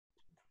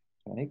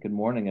Okay, good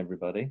morning,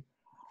 everybody.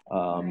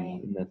 Right.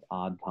 In this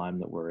odd time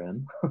that we're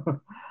in,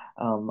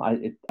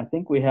 I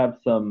think we have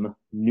some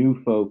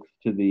new folks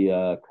to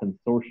the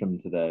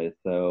consortium today,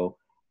 so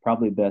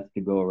probably best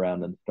to go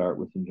around and start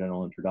with some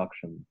general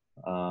introductions.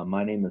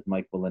 My name is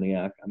Mike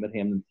Waliniak. I'm at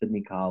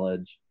Hampden-Sydney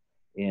College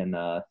in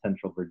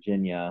Central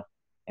Virginia,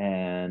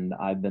 and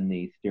I've been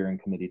the steering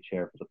committee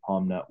chair for the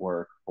Palm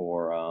Network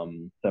for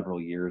several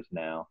years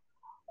now.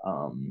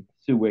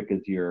 Sue Wick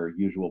is your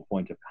usual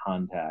point of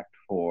contact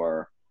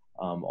for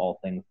all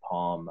things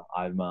Palm.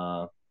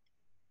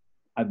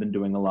 I've been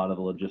doing a lot of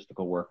the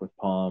logistical work with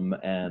Palm,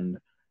 and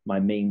my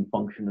main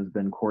function has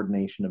been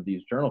coordination of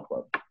these journal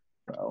clubs.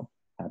 So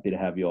happy to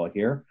have you all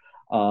here.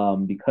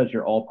 Because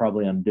you're all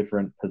probably on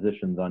different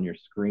positions on your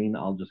screen,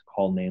 I'll just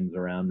call names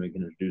around. We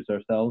can introduce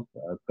ourselves.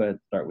 Let's go ahead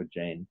and start with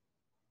Jane.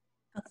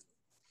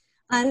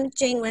 I'm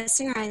Jane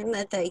Wissinger. I'm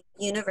at the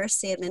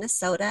University of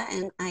Minnesota,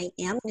 and I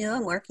am new.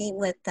 I'm working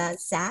with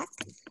Zach.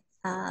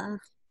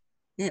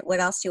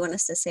 What else do you want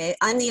us to say?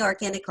 I'm the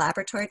Organic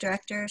Laboratory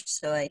Director,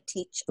 so I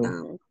teach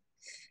I'm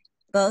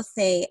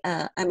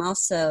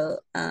also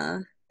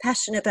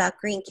passionate about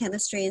green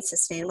chemistry and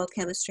sustainable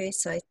chemistry,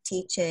 so I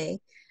teach a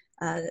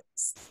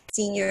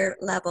senior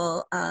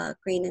level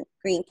green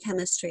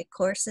chemistry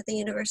course at the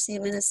University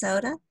of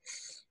Minnesota.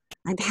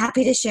 I'm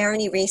happy to share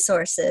any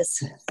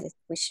resources.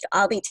 We should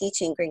all be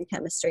teaching green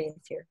chemistry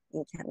if you're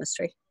in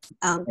chemistry.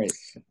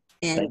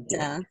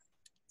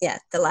 Yeah,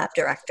 the lab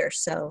director.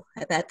 So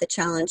I've had the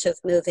challenge of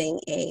moving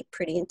a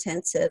pretty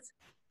intensive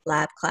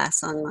lab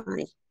class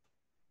online.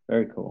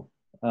 Very cool.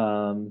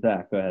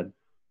 Zach, go ahead.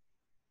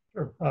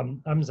 Sure.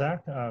 I'm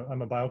Zach.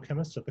 I'm a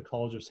biochemist at the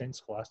College of St.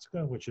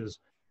 Scholastica, which is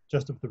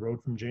just up the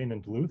road from Jane in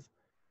Duluth.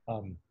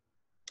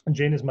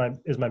 Jane is my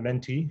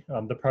mentee.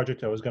 The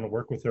project I was going to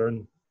work with her,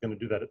 and going to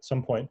do that at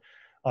some point,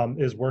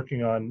 is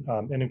working on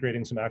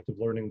integrating some active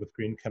learning with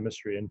green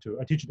chemistry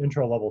I teach an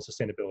intro level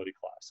sustainability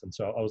class. And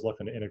so I was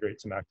looking to integrate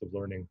some active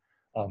learning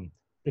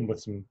in with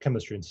some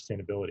chemistry and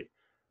sustainability.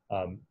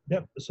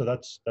 So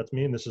that's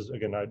me. And this is,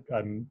 again,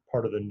 I'm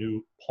part of the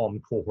new Palm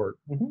cohort,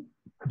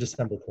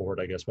 December cohort,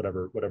 I guess,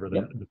 whatever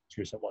the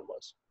recent one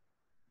was.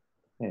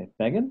 Hey,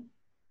 Megan?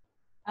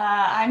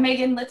 I'm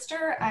Megan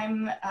Litster.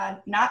 I'm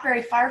not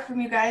very far from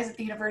you guys at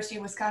the University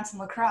of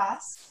Wisconsin-La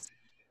Crosse.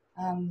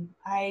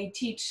 I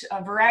teach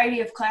a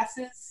variety of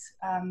classes.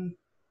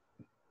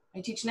 I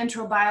teach an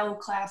intro bio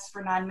class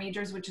for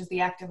non-majors, which is the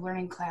active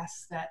learning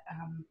class that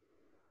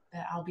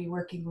I'll be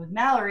working with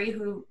Mallory,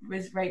 who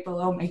is right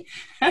below me.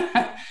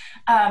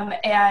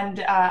 And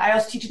I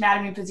also teach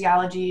anatomy and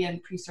physiology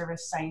and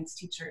pre-service science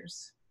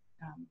teachers.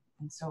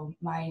 And so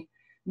my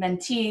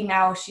mentee,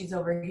 now she's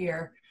over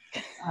here,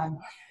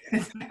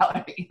 is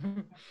Mallory.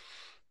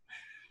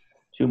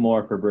 Two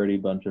more for Birdie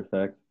Bunch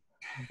effect.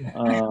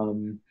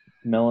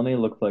 Melanie,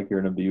 looks like you're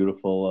in a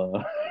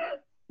beautiful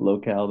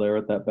locale there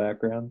with that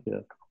background. Yeah.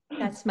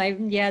 That's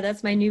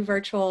my new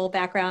virtual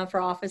background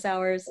for office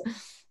hours.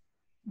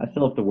 I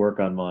still have to work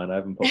on mine. I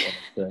haven't put one up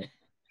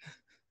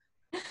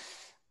there.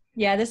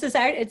 Yeah,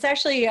 it's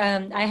actually,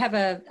 I have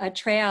a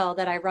trail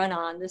that I run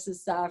on. This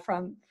is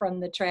from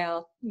the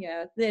trail.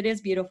 Yeah, it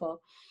is beautiful.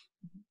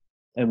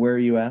 And where are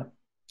you at?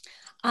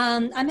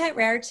 I'm at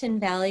Raritan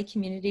Valley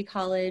Community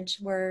College.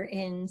 We're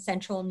in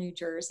central New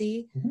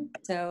Jersey.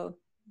 So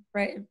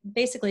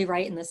basically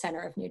right in the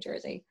center of New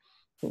Jersey.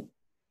 Cool.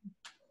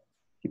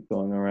 Keep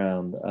going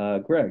around.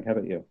 Greg, how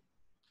about you?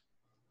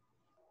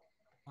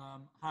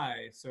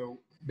 Hi, so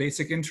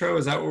basic intro,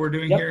 is that what we're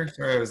doing here?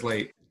 Sorry, I was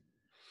late.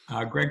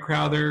 Greg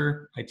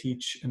Crowther, I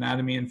teach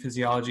anatomy and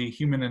physiology,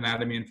 human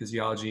anatomy and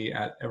physiology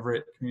at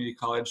Everett Community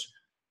College,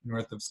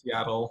 north of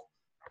Seattle.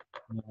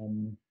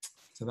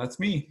 So that's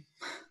me.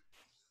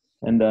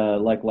 And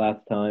like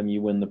last time,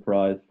 you win the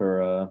prize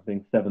for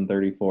being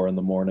 7:34 in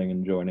the morning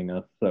and joining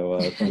us. So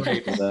thank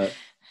you for that.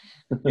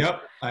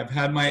 Yep, I've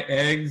had my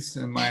eggs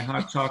and my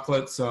hot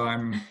chocolate, so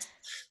I'm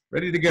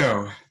ready to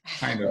go,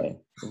 kind of. Okay.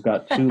 I've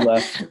got two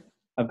left.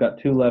 I've got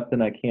two left,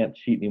 and I can't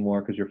cheat anymore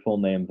because your full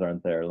names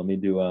aren't there. Let me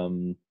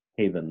do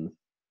Havens.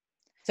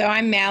 So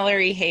I'm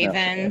Mallory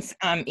Havens.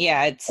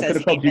 It says I could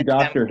have called you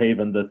Dr.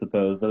 Havens, I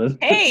suppose. But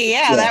hey,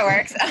 yeah, that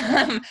works.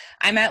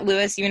 I'm at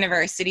Lewis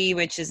University,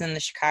 which is in the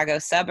Chicago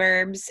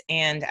suburbs,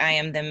 and I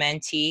am the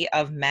mentee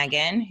of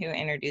Megan, who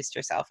introduced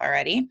herself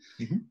already.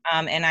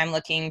 And I'm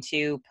looking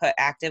to put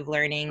active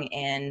learning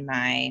in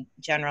my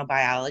general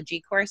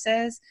biology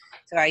courses.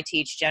 So I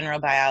teach general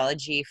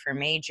biology for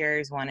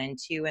majors 1 and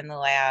 2 in the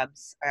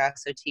labs. I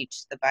also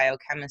teach the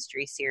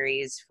biochemistry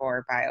series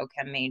for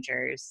biochem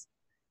majors,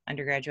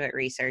 undergraduate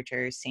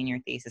researchers, senior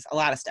thesis, a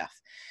lot of stuff.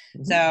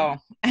 So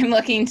I'm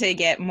looking to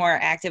get more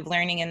active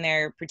learning in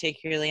there,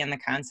 particularly on the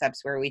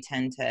concepts where we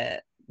tend to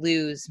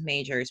lose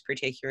majors,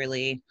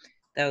 particularly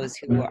those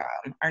who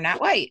are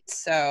not white.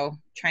 So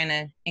trying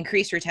to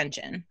increase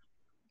retention.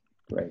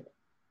 Great.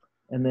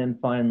 And then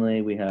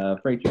finally we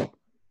have Rachel.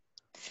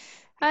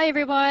 Hi,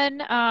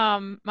 everyone.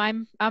 I'm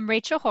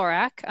Rachel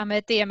Horak. I'm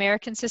at the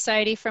American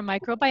Society for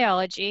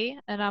Microbiology,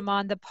 and I'm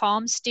on the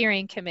PALM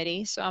steering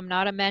committee. So I'm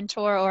not a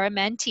mentor or a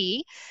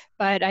mentee,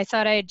 but I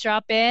thought I'd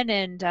drop in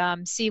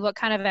and see what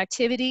kind of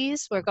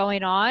activities were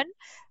going on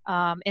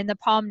in the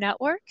PALM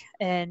network.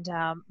 And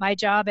my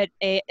job at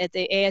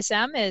the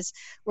ASM is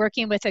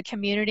working with a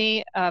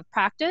community of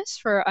practice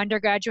for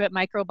undergraduate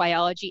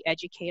microbiology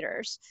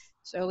educators.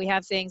 So we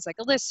have things like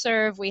a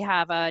listserv, we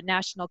have a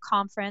national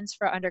conference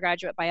for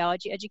undergraduate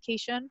biology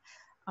education,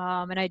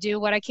 and I do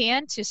what I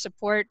can to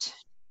support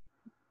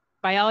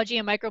biology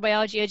and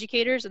microbiology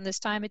educators in this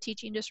time of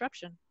teaching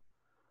disruption.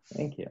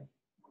 Thank you.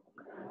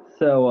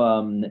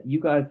 So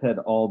you guys had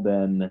all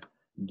been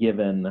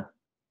given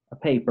a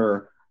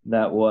paper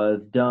that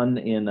was done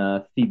in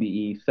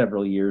CBE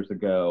several years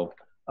ago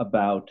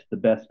about the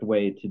best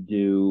way to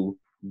do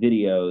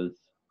videos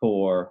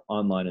for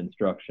online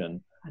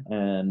instruction.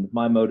 And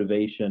my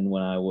motivation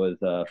when I was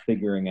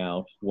figuring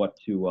out what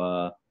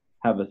to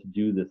have us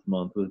do this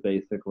month was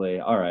basically,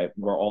 all right,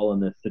 we're all in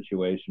this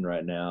situation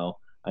right now.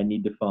 I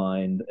need to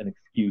find an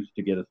excuse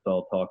to get us to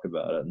all talk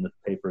about it. And this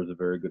paper is a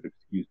very good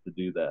excuse to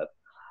do that.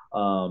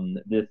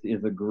 This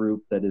is a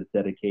group that is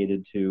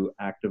dedicated to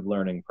active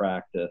learning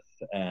practice,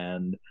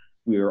 and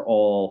we are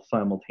all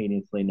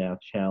simultaneously now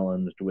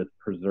challenged with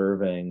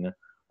preserving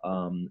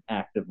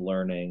active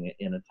learning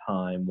in a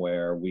time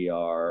where we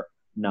are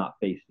not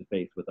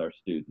face-to-face with our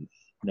students.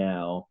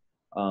 Now,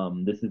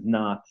 this is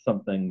not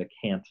something that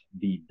can't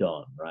be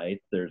done,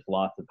 right? There's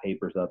lots of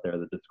papers out there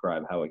that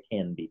describe how it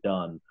can be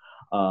done.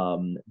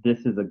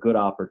 This is a good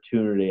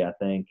opportunity, I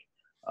think.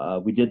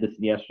 We did this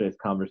in yesterday's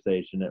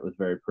conversation. It was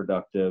very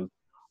productive.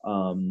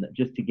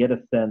 Just to get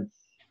a sense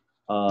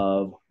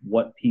of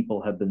what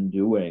people have been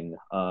doing,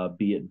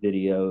 be it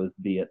videos,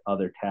 be it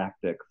other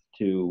tactics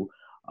to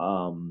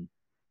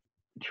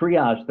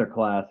triage their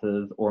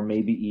classes, or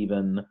maybe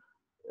even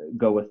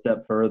go a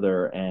step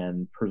further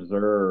and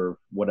preserve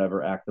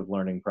whatever active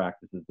learning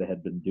practices they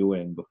had been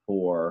doing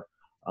before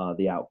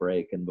the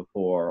outbreak and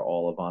before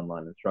all of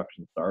online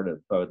instruction started.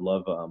 So I would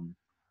love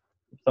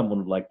if someone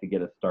would like to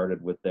get us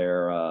started with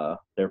their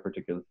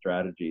particular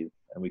strategies,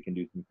 and we can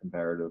do some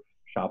comparative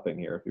shopping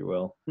here, if you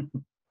will.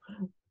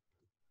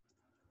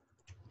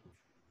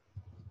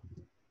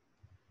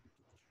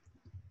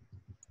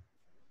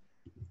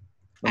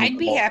 I'd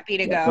be happy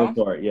to go. Go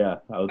for it. Yeah,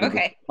 I was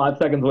okay. 5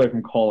 seconds away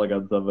from calling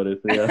on somebody.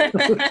 So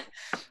yeah.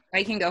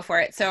 I can go for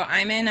it. So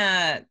I'm in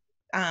a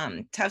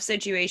tough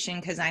situation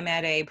because I'm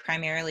at a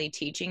primarily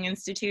teaching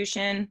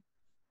institution,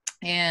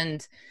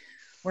 and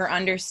we're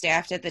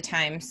understaffed at the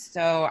time.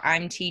 So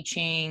I'm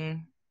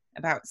teaching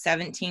about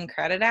 17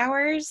 credit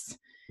hours.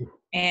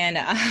 And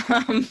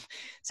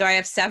so I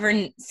have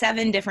seven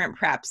different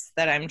preps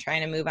that I'm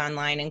trying to move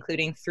online,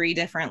 including 3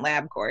 different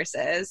lab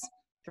courses,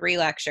 3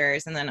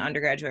 lectures, and then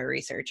undergraduate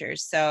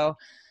researchers. So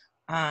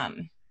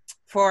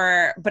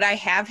but I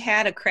have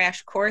had a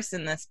crash course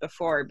in this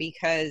before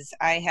because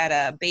I had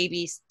a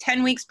baby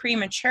 10 weeks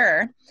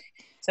premature,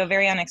 so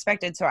very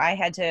unexpected. So I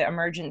had to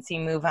emergency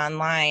move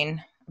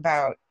online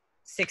about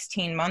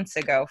 16 months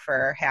ago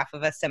for half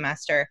of a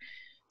semester.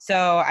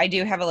 So I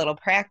do have a little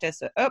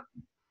practice. Oh,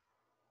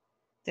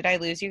 did I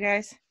lose you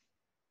guys?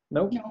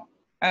 Nope. No.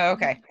 Oh,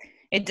 okay.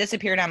 It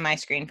disappeared on my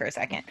screen for a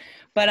second.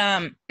 But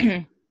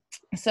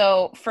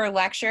so for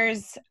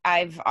lectures,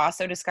 I've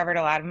also discovered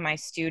a lot of my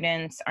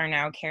students are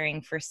now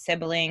caring for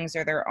siblings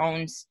or their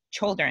own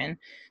children,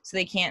 so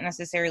they can't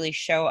necessarily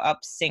show up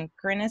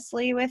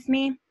synchronously with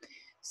me.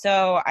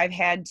 So I've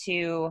had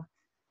to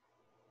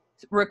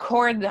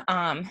record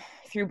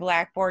through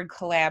Blackboard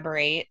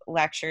Collaborate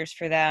lectures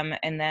for them,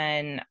 and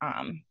then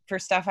for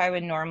stuff I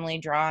would normally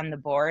draw on the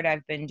board,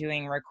 I've been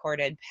doing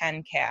recorded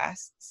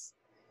pencasts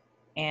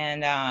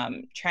and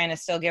trying to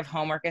still give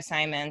homework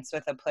assignments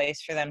with a place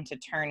for them to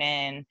turn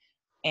in,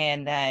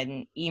 and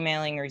then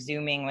emailing or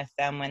Zooming with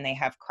them when they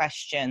have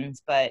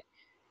questions. But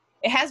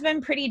it has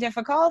been pretty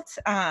difficult,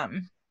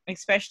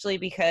 especially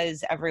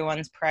because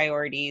everyone's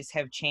priorities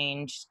have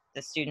changed.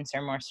 The students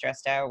are more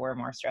stressed out, we're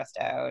more stressed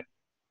out,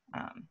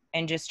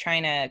 and just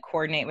trying to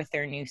coordinate with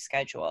their new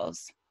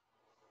schedules.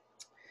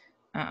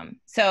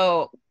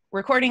 So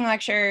recording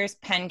lectures,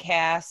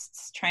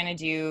 pencasts, trying to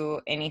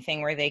do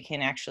anything where they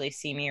can actually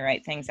see me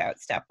write things out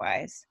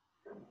stepwise.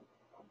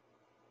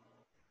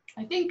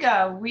 I think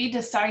we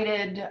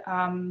decided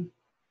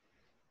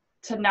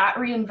to not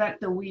reinvent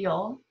the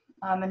wheel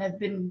and have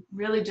been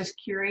really just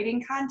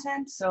curating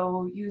content.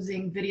 So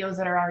using videos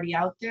that are already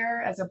out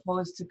there as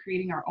opposed to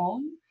creating our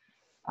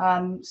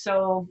own.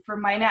 So for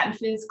my Nat and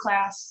Phys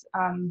class,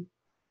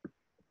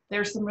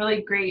 there's some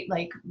really great,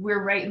 like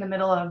we're right in the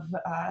middle of,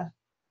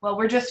 well,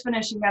 we're just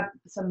finishing up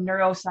some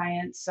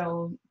neuroscience.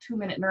 So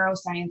 2-minute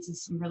neuroscience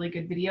is some really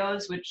good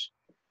videos, which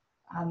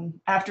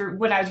after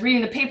when I was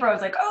reading the paper, I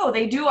was like, oh,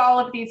 they do all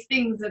of these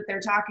things that they're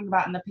talking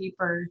about in the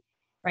paper,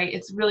 right?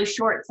 It's really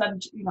short,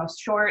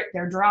 short,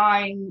 they're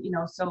drawing,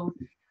 so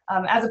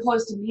as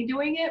opposed to me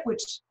doing it,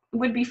 which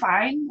would be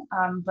fine,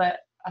 but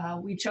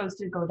we chose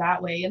to go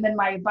that way. And then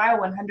my Bio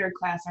 100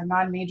 class, our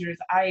non-majors,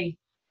 I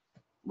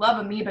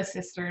love Amoeba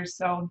Sisters,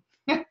 so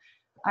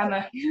I'm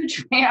a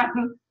huge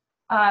fan.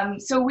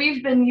 So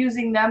we've been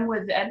using them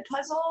with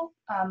Edpuzzle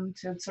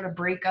to sort of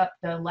break up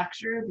the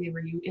lecture,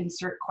 where you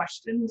insert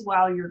questions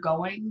while you're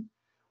going,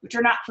 which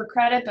are not for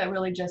credit, but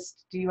really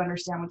just, do you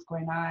understand what's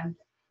going on?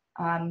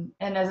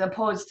 And as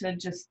opposed to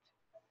just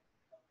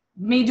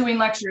me doing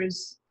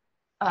lectures,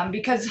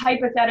 because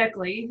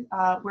hypothetically,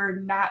 we're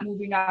not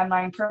moving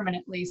online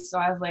permanently. So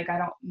I was like, I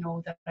don't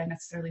know that I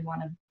necessarily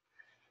want to,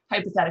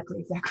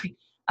 hypothetically, exactly.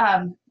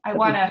 I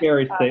want to.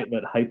 Scary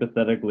statement.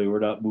 Hypothetically, we're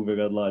not moving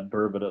online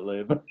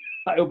permanently, but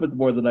I hope it's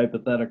more than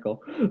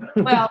hypothetical.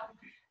 Well,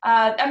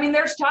 I mean,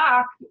 there's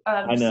talk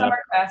of summer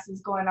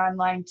classes going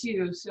online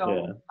too.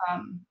 So,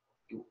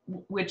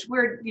 which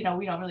we're, we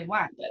don't really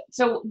want. But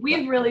so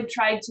we've really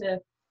tried to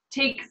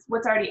take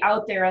what's already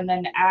out there and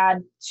then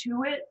add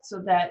to it, so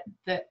that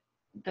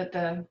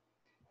they're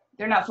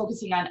not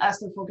focusing on us,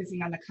 they're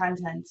focusing on the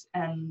content.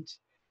 And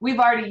we've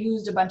already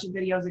used a bunch of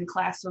videos in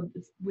class, so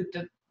with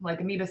the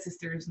Amoeba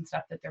Sisters and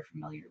stuff that they're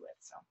familiar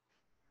with.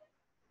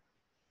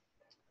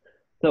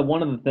 So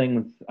one of the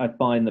things I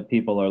find that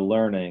people are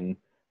learning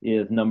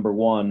is, number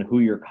one, who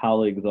your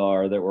colleagues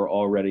are that were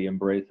already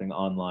embracing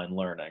online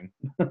learning.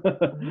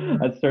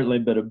 That's certainly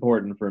been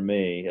important for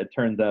me. It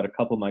turns out a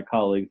couple of my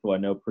colleagues who I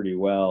know pretty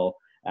well,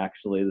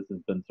 actually, this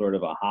has been sort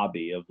of a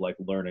hobby of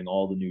learning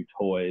all the new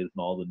toys and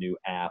all the new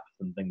apps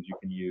and things you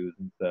can use.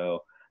 And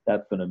so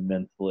that's been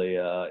immensely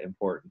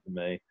important to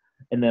me.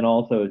 And then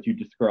also, as you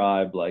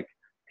described,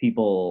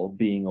 people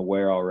being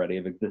aware already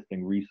of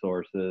existing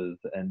resources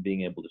and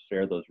being able to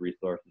share those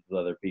resources with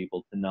other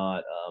people, to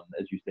not,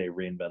 as you say,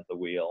 reinvent the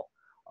wheel.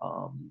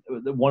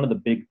 One of the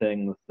big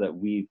things that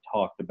we've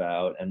talked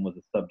about and was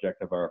a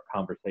subject of our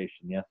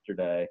conversation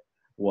yesterday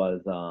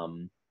was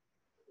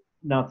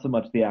not so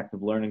much the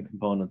active learning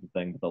components of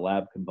things, but the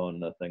lab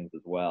component of things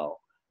as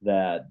well.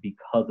 That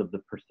because of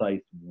the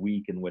precise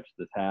week in which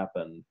this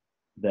happened,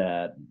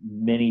 that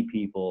many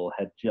people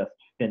had just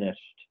finished,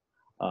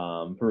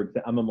 for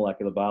example, I'm a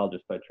molecular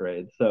biologist by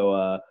trade,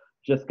 so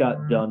just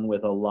got done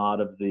with a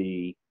lot of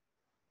the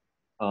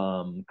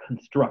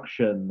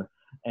construction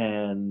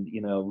and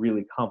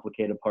really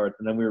complicated parts,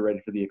 and then we were ready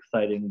for the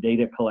exciting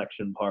data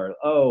collection part.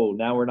 Oh,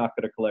 now we're not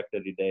going to collect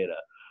any data.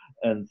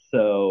 And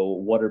so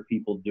what are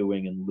people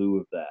doing in lieu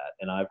of that?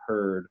 And I've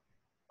heard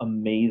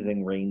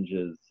amazing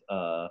ranges.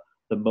 The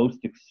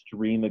most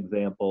extreme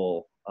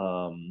example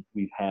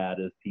we've had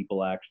is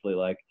people actually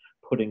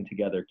putting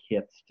together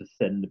kits to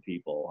send to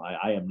people.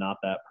 I am not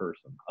that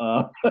person,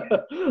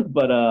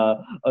 but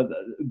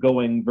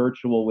going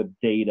virtual with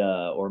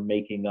data or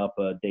making up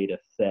a data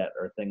set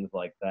or things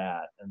like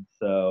that. And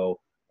so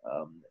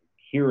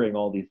hearing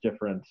all these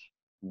different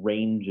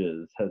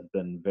ranges has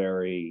been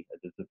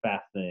it's a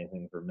fascinating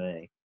thing for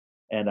me.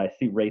 And I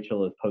see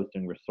Rachel is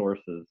posting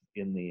resources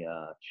in the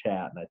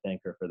chat, and I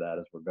thank her for that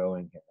as we're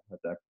going here.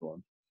 That's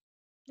excellent.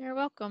 You're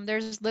welcome.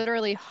 There's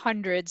literally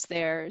hundreds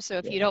there. So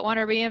if you don't want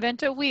to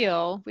reinvent a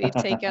wheel, we've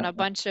taken a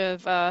bunch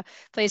of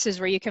places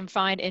where you can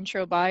find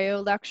intro bio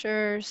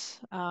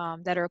lectures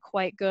that are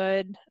quite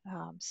good.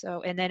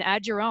 And then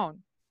add your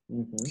own.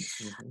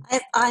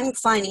 I'm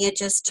finding it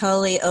just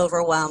totally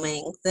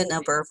overwhelming, the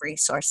number of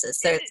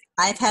resources.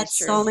 I've had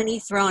so many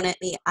thrown at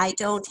me. I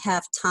don't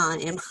have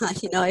time.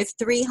 I have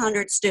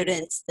 300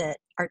 students that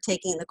are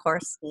taking the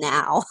course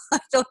now. I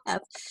don't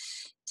have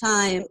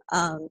time.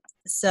 I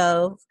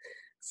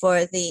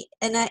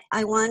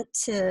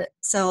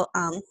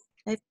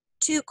have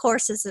two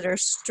courses that are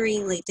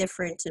extremely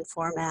different in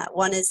format.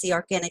 One is the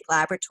organic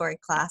laboratory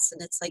class,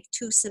 and it's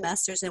 2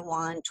 semesters in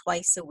one,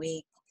 twice a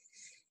week.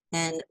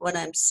 And what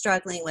I'm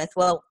struggling with,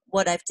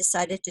 what I've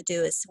decided to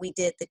do is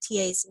the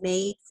TAs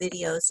made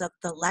videos of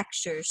the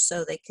lectures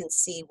so they can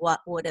see what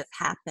would have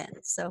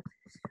happened. So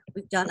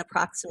we've done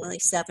approximately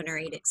 7 or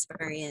 8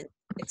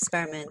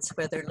 experiments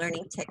where they're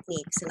learning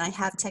techniques. And I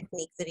have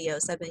technique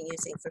videos I've been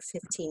using for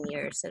 15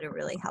 years that are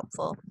really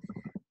helpful.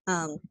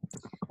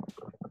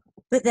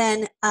 But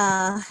then,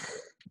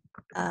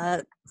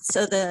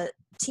 so the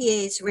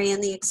TAs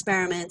ran the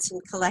experiments and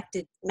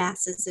collected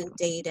masses and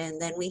data, and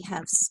then we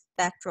have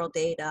spectral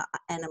data,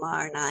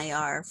 NMR and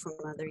IR from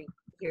other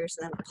years,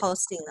 and I'm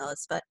posting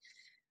those. But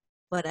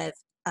what I've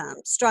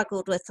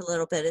struggled with a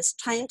little bit is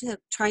trying to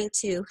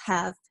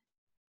have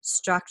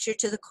structure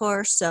to the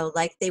course. So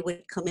they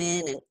would come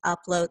in and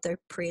upload their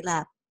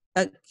pre-lab,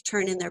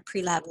 turn in their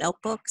pre-lab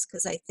notebooks,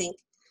 because I think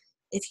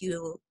if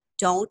you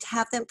don't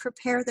have them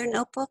prepare their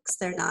notebooks,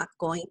 they're not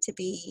going to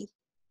be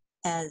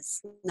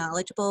as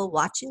knowledgeable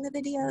watching the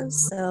videos.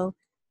 So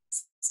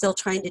still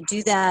trying to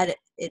do that.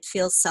 It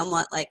feels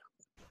somewhat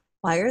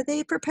why are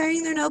they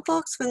preparing their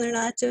notebooks when they're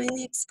not doing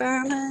the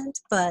experiment?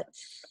 But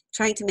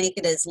trying to make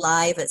it as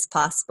live as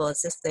possible,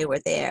 as if they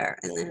were there.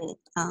 And then,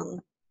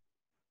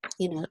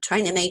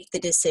 trying to make the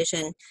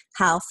decision,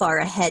 how far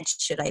ahead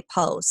should I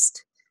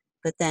post?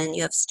 But then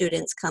you have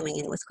students coming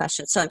in with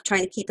questions. So I'm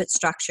trying to keep it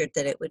structured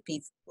that it would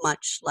be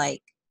much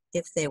like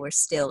if they were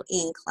still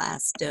in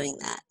class doing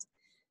that.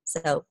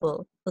 So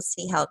we'll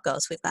see how it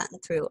goes. We've gotten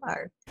through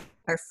our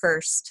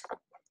first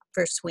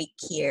week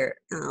here.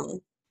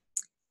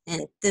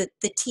 And the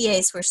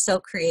TAs were so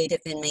creative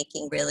in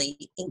making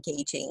really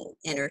engaging,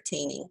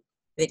 entertaining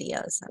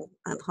videos.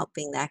 I'm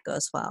hoping that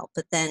goes well.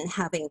 But then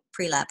having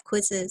pre-lab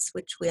quizzes,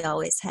 which we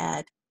always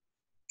had,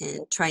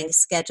 and trying to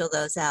schedule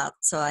those out.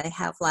 So I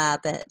have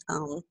lab at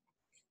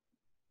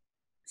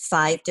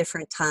 5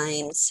 different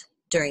times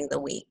during the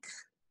week.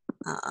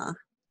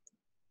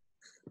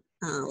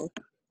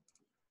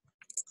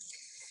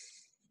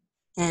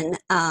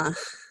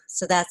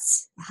 So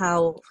that's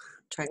how,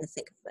 I'm trying to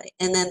think of it.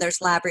 And then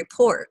there's lab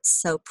reports,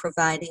 so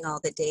providing all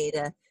the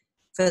data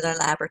for their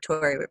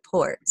laboratory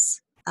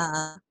reports.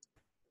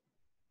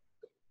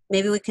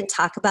 Maybe we can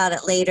talk about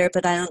it later,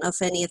 but I don't know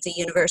if any of the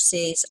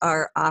universities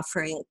are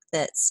offering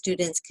that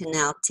students can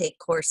now take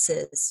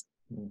courses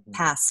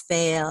pass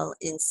fail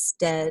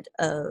instead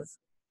of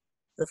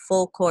the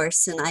full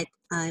course. And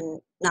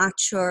I'm not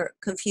sure,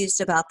 confused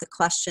about the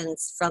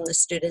questions from the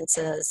students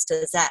as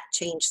does that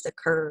change the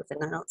curve?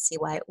 And I don't see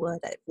why it would.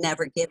 I've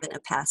never given a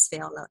pass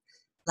fail in a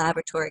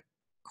laboratory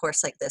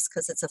course like this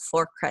because it's a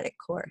 4-credit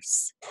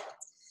course.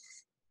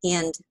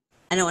 And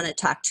I don't want to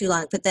talk too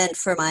long, but then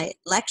for my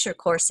lecture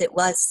course, it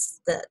was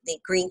the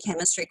green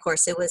chemistry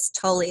course. It was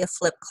totally a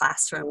flipped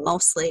classroom,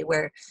 mostly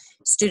where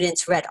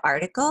students read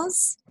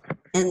articles,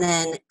 and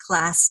then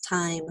class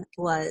time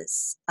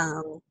was,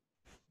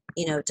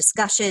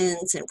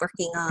 discussions and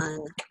working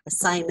on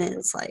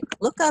assignments like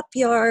look up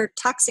your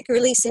toxic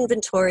release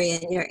inventory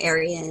in your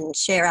area and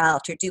share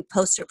out or do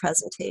poster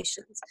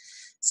presentations.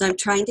 So I'm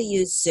trying to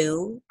use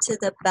Zoom to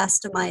the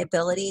best of my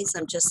abilities.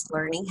 I'm just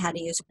learning how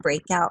to use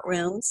breakout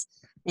rooms.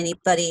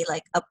 Anybody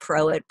like a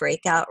pro at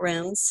breakout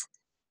rooms?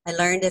 I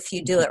learned if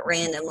you do it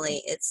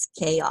randomly, it's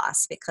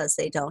chaos because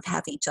they don't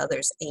have each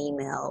other's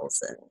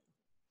emails. And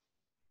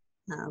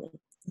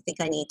I think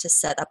I need to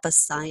set up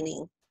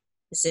assigning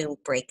Zoom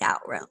breakout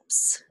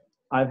rooms.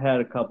 I've had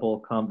a couple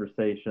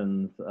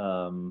conversations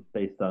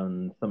based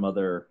on some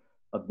other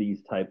of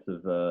these types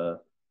of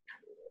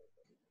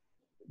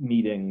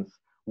meetings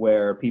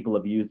where people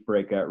have used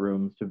breakout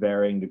rooms to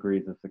varying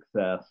degrees of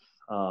success.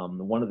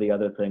 One of the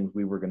other things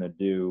we were going to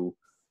do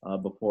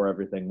before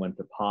everything went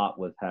to pot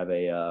was have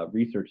a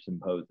research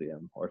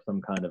symposium or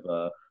some kind of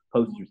a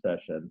poster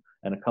session.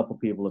 And a couple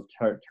people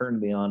have turned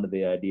me on to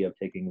the idea of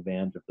taking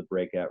advantage of the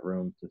breakout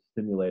rooms to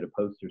simulate a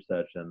poster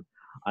session.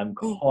 I'm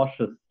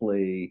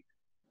cautiously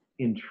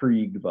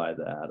intrigued by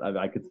that.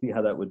 I could see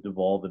how that would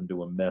devolve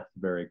into a mess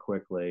very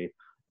quickly.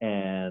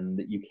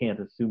 And you can't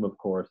assume, of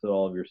course, that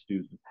all of your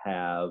students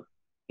have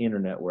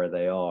internet where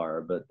they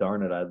are, but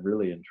darn it, I'm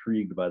really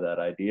intrigued by that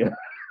idea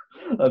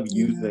of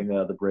using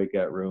the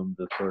breakout rooms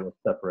as sort of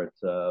separate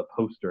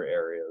poster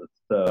areas.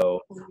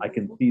 So I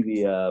can see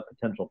the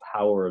potential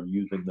power of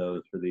using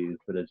those for these,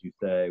 but as you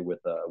say, with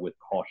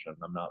caution.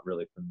 I'm not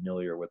really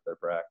familiar with their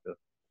practice.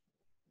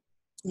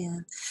 Yeah,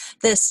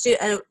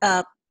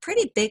 the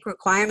pretty big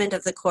requirement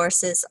of the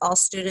course is all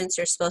students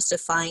are supposed to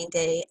find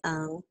a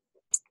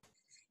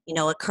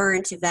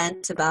current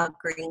event about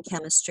green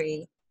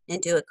chemistry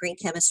and do a green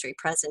chemistry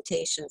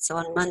presentation. So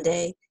on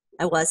Monday,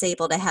 I was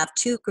able to have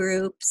 2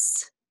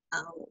 groups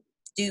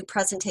do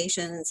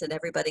presentations that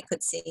everybody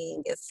could see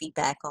and give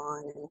feedback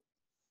on,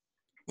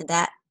 and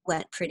that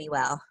went pretty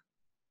well.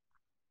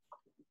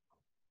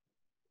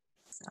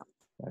 So.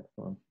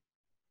 Excellent.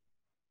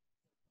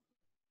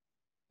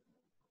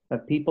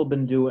 Have people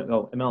been doing,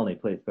 oh, Melanie,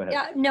 please go ahead.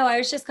 Yeah, no, I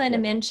was just going to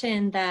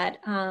mention that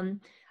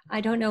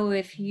I don't know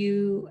if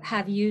you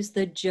have used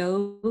the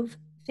Jove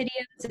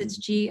videos, it's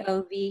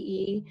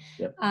G-O-V-E.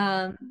 Yep.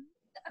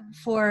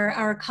 For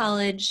our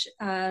college,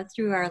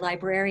 through our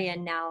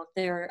librarian now,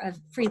 they're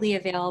freely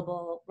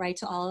available, right,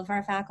 to all of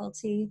our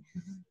faculty.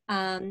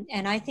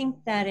 And I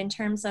think that in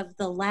terms of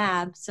the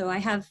lab, so I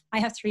have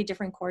 3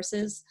 different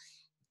courses.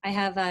 I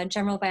have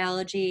general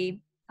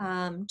biology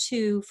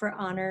 2 for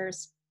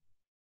honors.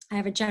 I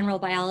have a general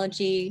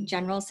biology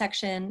general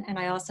section, and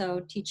I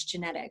also teach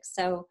genetics.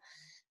 So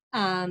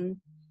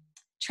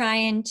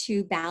trying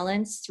to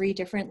balance 3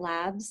 different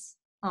labs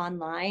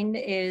online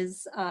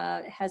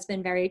has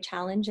been very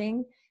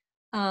challenging.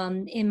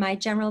 In my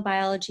general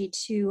biology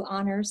 2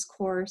 honors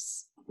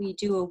course, we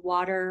do a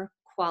water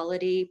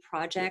quality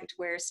project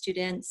where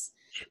students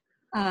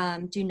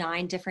do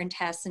 9 different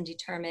tests and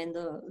determine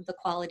the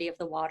quality of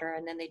the water,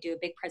 and then they do a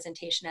big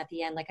presentation at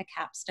the end, like a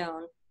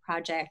capstone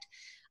project.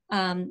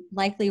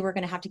 Likely we're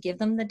going to have to give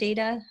them the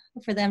data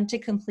for them to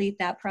complete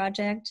that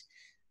project.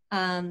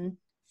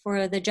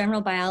 For the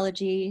general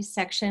biology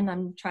section,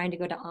 I'm trying to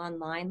go to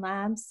online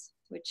labs,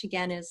 which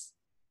again is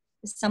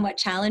somewhat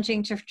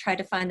challenging to try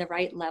to find the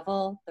right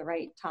level, the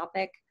right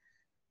topic.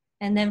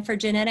 And then for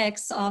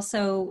genetics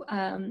also,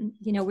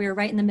 we were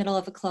right in the middle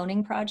of a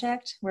cloning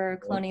project. We're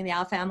cloning the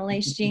alpha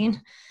amylase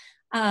gene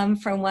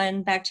from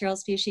one bacterial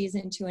species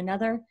into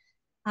another.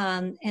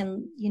 And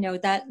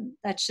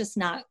that's just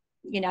not,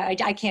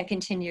 I can't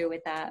continue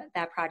with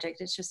that project.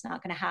 It's just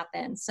not going to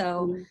happen.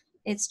 So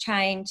it's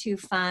trying to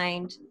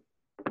find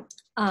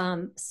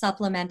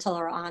supplemental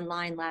or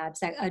online labs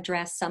that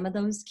address some of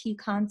those key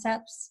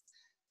concepts.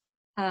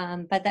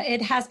 But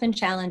it has been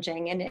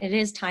challenging, and it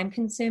is time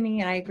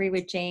consuming. And I agree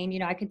with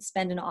Jane, I could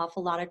spend an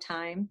awful lot of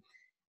time,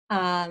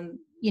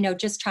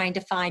 just trying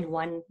to find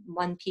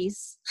one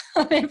piece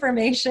of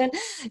information,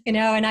 and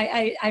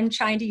I'm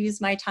trying to use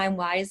my time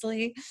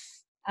wisely.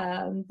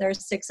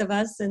 There's 6 of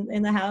us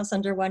in the house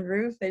under one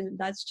roof, and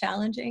that's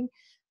challenging.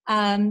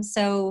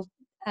 So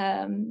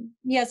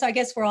I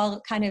guess we're all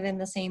kind of in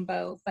the same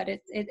boat, but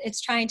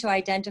it's trying to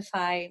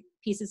identify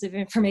pieces of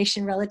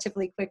information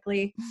relatively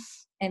quickly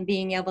and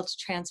being able to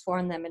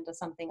transform them into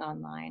something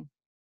online.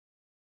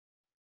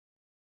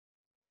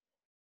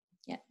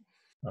 Yeah.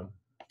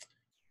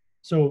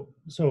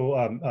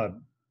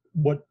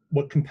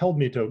 What compelled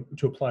me to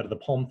apply to the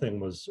Palm thing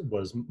was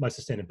my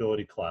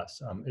sustainability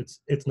class.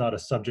 It's not a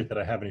subject that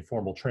I have any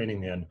formal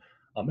training in,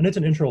 and it's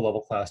an intro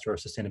level class to our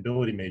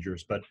sustainability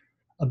majors. But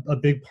a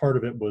big part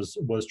of it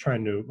was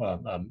trying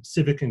to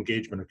civic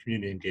engagement or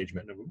community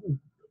engagement,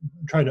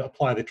 trying to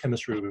apply the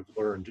chemistry we've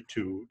learned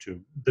to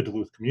the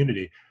Duluth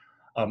community,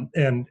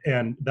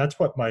 and that's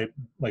what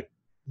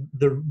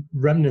the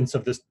remnants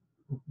of this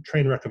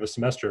train wreck of a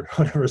semester,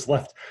 whatever is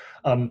left.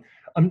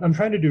 I'm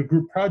trying to do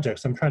group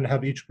projects. I'm trying to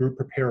have each group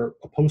prepare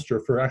a poster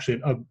for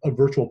actually a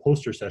virtual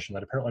poster session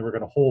that apparently we're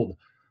going to hold.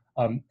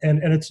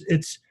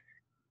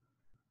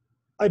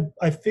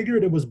 I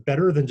figured it was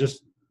better than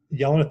just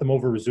yelling at them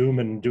over Zoom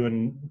and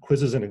doing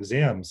quizzes and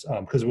exams,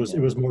 because it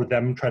was more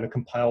them trying to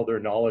compile their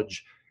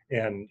knowledge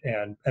and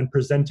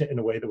present it in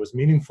a way that was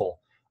meaningful.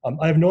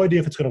 I have no idea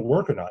if it's going to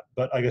work or not,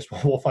 but I guess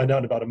we'll find out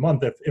in about a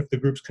month if the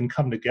groups can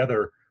come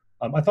together.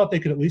 I thought they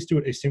could at least do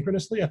it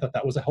asynchronously. I thought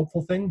that was a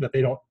helpful thing, that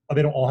they don't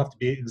all have to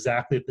be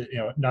exactly at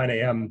at 9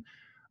 a.m.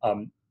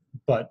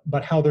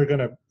 But how they're going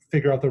to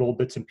figure out their little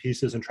bits and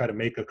pieces and try to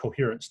make a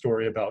coherent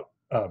story about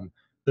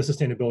the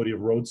sustainability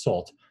of road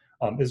salt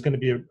is going to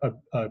be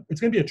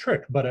it's going to be a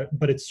trick. But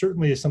it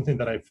certainly is something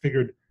that I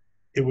figured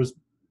it was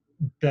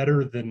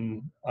better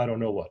than I don't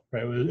know what.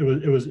 Right?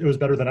 It was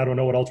better than I don't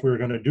know what else we were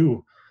going to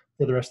do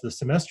for the rest of the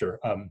semester.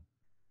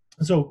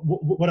 So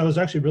what I was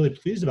actually really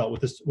pleased about with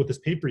this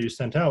paper you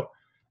sent out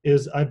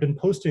is I've been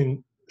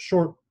posting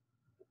short,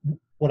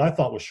 what I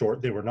thought was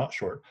short, they were not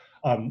short,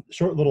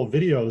 short little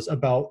videos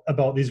about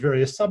these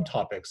various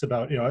subtopics,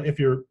 about if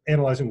you're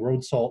analyzing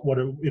road salt, what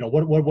are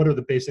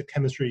the basic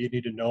chemistry you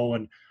need to know,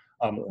 and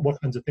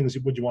what kinds of things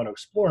would you want to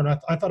explore. And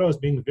I thought I was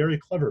being very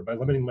clever by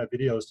limiting my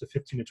videos to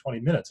 15 to 20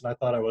 minutes, and I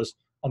thought I was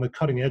on the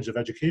cutting edge of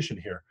education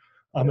here.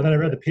 And then I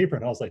read the paper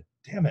and I was like,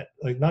 damn it,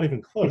 like not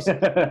even close.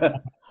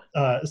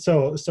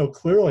 So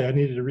clearly I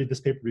needed to read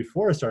this paper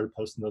before I started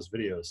posting those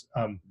videos.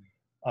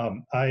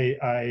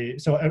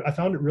 I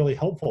found it really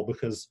helpful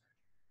because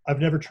I've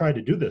never tried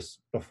to do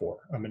this before.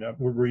 I mean,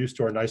 we're used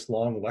to our nice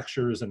long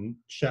lectures and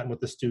chatting with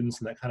the students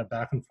and that kind of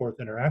back and forth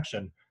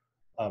interaction.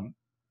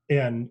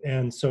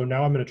 And so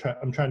now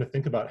I'm trying to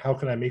think about how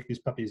can I make these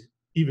puppies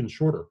even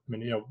shorter. I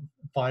mean,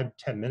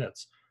 5-10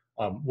 minutes,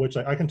 which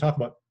I can talk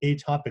about a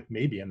topic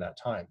maybe in that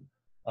time.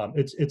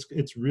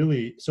 It's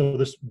really, so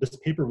this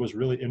paper was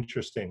really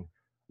interesting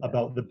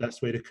about the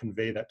best way to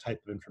convey that type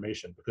of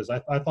information, because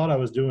I thought I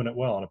was doing it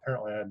well, and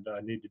apparently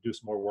I need to do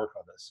some more work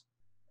on this.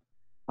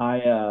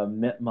 I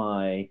met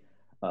my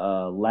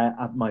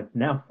my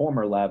now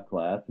former lab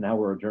class, now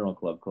we're a journal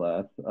club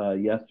class,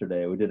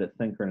 yesterday. We did it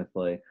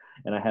synchronously,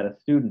 and I had a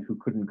student who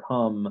couldn't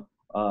come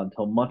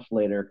until much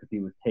later because he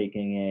was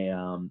taking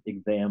a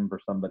exam for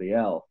somebody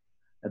else.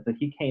 And so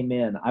he came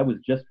in, I was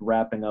just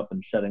wrapping up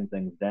and shutting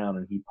things down,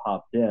 and he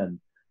popped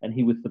in, and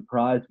he was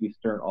surprised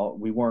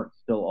we weren't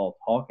still all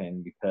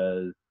talking,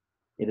 because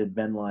it had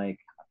been like,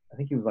 I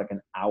think it was like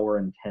an hour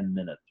and 10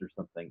 minutes or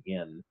something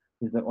in.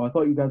 He's like, "Oh, I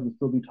thought you guys would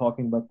still be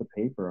talking about the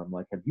paper." I'm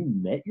like, "Have you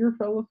met your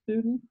fellow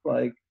students?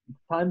 Like,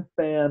 time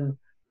span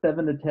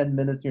 7 to 10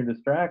 minutes, you're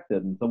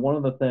distracted." And so one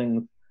of the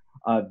things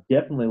I've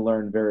definitely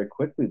learned very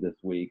quickly this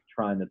week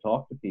trying to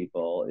talk to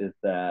people is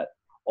that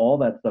all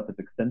that stuff is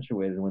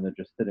accentuated when they're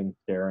just sitting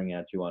staring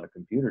at you on a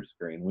computer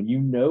screen. When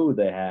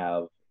they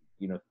have,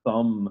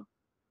 some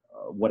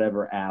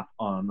whatever app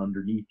on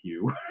underneath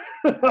you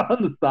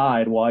on the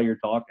side while you're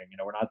talking,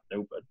 we're not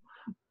stupid.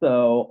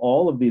 So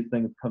all of these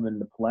things come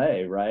into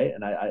play, right?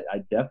 And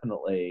I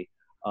definitely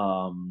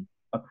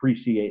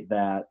appreciate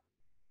that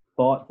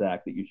thought,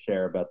 Zach, that you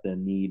share about the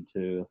need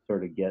to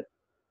sort of get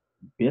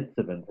bits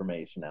of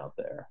information out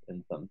there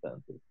in some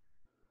senses.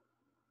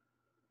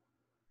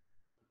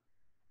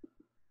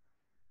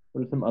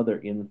 What are some other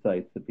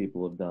insights that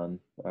people have done,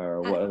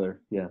 or what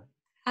other? Yeah.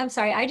 I'm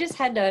sorry, I just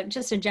had a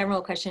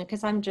general question,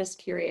 because I'm just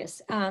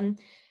curious.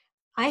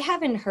 I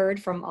haven't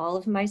heard from all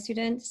of my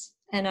students,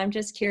 and I'm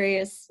just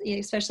curious,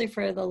 especially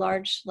for the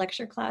large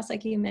lecture class,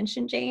 like you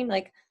mentioned, Jane.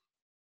 Like,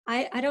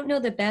 I don't know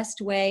the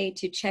best way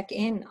to check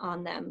in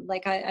on them.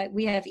 Like,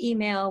 we have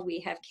email,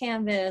 we have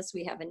Canvas,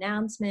 we have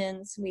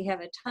announcements, we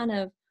have a ton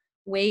of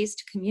ways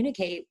to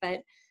communicate,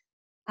 but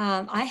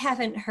I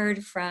haven't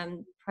heard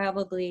from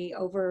probably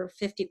over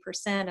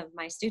 50% of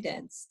my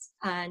students.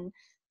 And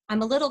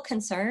I'm a little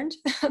concerned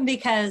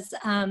because,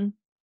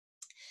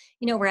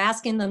 we're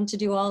asking them to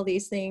do all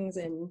these things,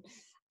 and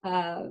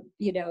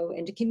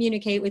and to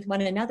communicate with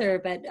one another.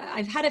 But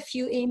I've had a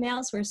few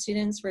emails where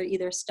students were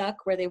either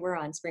stuck where they were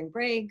on spring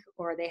break,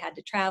 or they had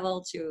to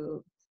travel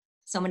to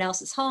someone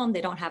else's home.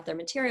 They don't have their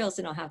materials,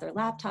 they don't have their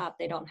laptop,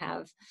 they don't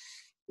have,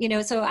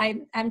 so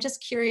I'm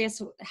just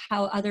curious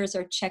how others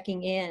are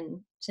checking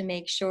in to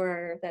make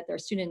sure that their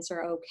students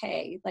are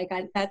okay.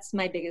 That's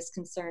my biggest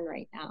concern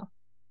right now.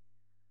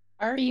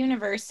 Our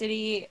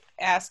university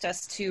asked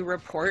us to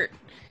report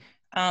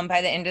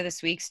by the end of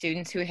this week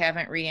students who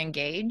haven't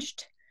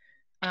re-engaged.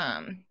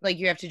 Like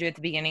you have to do at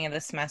the beginning of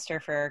the semester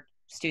for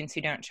students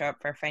who don't show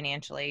up for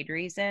financial aid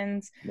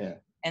reasons. Yeah.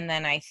 And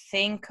then I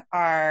think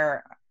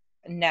our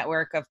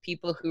network of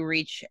people who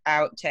reach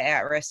out to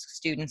at-risk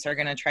students are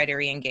going to try to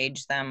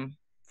re-engage them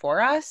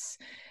for us.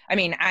 I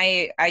mean,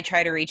 I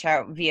try to reach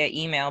out via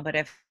email, but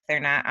if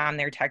they're not on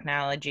their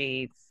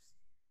technology,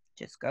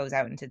 just goes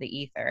out into the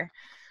ether.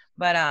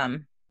 But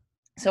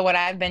so what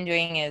I've been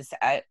doing is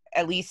at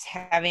least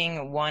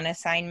having one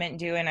assignment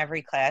due in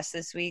every class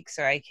this week,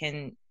 so I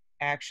can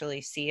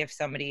actually see if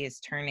somebody is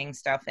turning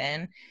stuff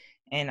in.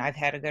 And I've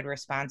had a good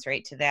response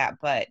rate to that,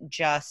 but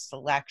just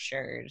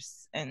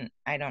lectures, and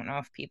I don't know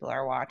if people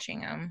are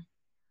watching them.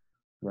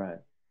 Right.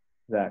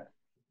 Zach.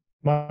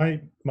 My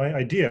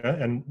idea,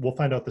 and we'll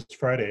find out this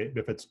Friday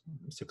if it's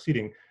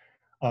succeeding,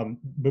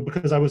 but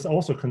because I was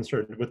also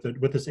concerned with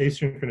this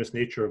asynchronous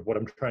nature of what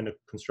I'm trying to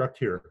construct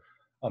here,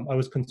 I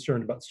was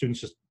concerned about students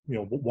just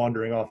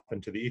wandering off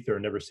into the ether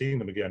and never seeing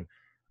them again.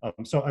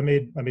 So I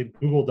made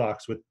Google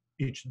Docs with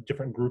each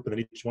different group and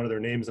then each one of their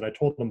names, and I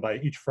told them by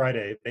each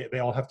Friday they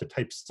all have to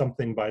type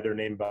something by their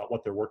name about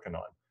what they're working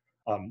on.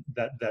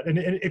 And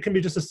it can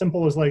be just as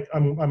simple as like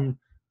I'm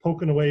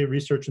poking away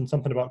researching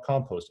something about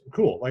composting.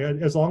 Cool. Like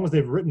as long as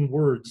they've written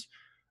words,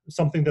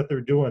 something that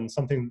they're doing,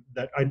 something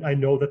that I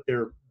know that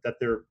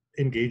they're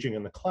engaging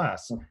in the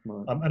class.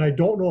 And I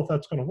don't know if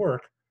that's going to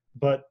work,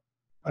 but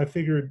I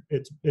figured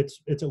it's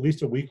at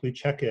least a weekly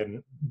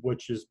check-in,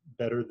 which is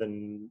better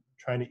than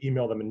trying to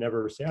email them and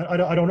never say. I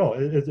don't know.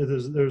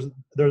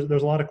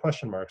 There's a lot of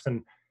question marks,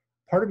 and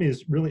part of me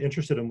is really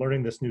interested in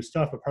learning this new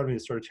stuff, but part of me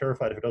is sort of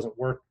terrified if it doesn't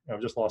work, I've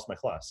just lost my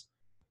class.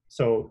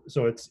 So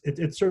it's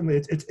certainly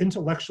it's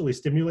intellectually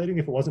stimulating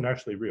if it wasn't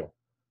actually real,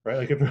 right?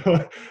 Like if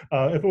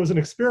it was an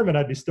experiment,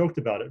 I'd be stoked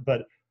about it.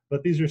 But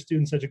these are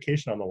students'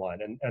 education on the line,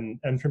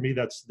 and for me,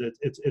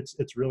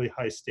 it's really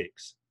high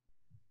stakes.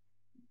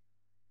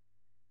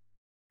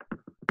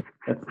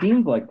 It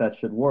seems like that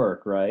should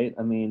work, right?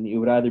 I mean, it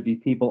would either be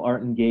people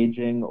aren't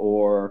engaging,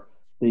 or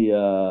they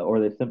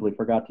simply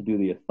forgot to do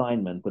the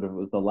assignment. But if it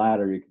was the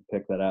latter, you could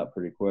pick that out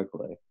pretty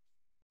quickly.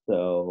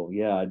 So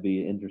yeah, I'd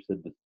be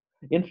interested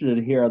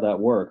to hear how that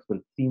works. But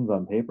it seems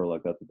on paper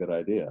like that's a good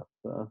idea.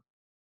 So,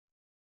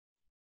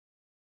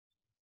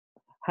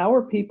 how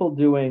are people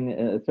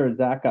doing? Sort of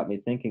Zach got me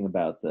thinking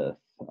about this.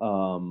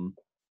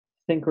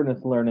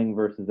 Synchronous learning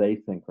versus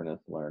asynchronous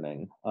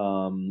learning.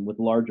 With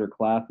larger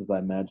classes, I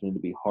imagine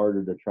it'd be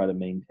harder to try to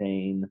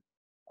maintain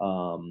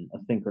a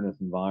synchronous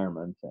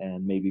environment,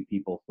 and maybe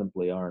people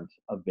simply aren't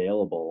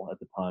available at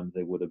the times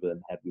they would have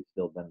been had we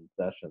still been in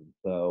session.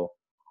 So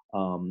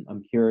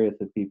I'm curious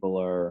if people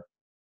are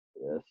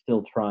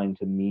still trying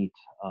to meet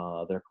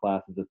their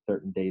classes at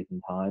certain days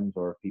and times,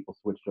 or if people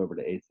switched over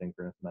to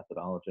asynchronous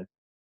methodology.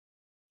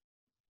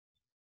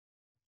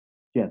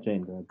 Yeah,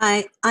 Jane, go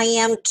ahead. I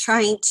am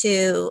trying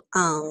to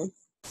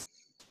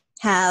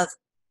have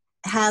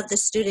the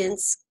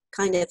students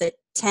kind of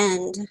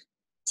attend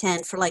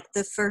for like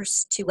the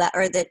first 2 hours,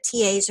 or the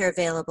TAs are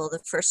available the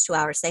first 2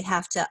 hours. They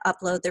have to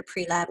upload their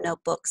pre-lab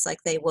notebooks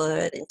like they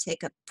would and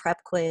take a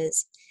prep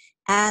quiz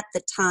at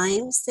the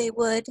times they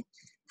would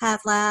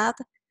have lab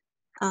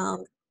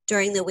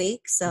during the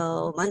week.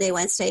 So Monday,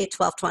 Wednesday,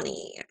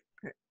 12:20.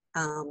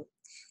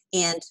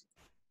 And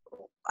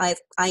I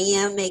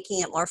am making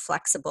it more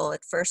flexible.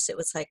 At first it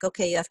was like,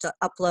 okay, you have to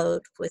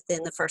upload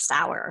within the first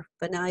hour,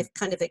 but now I've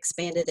kind of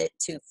expanded it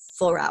to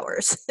 4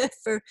 hours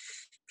for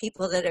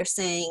people that are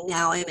saying,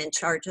 now I'm in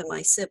charge of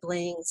my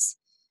siblings.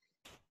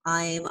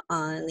 I'm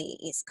on the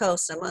East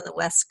Coast, I'm on the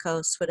West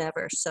Coast,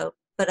 whatever. So,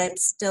 but I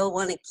still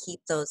want to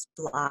keep those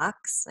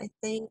blocks, I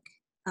think,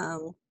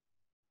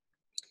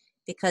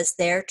 because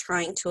they're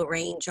trying to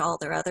arrange all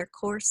their other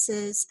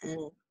courses,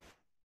 and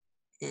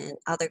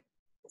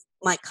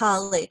my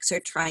colleagues are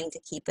trying to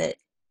keep it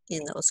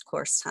in those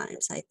course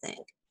times, I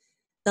think.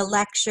 The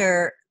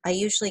lecture, I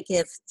usually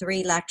give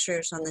 3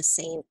 lectures on the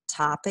same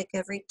topic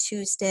every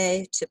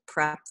Tuesday to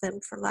prep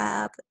them for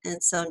lab.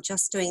 And so I'm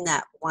just doing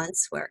that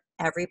once where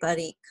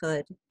everybody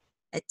could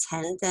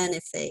attend then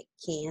if they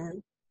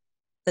can,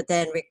 but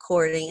then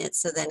recording it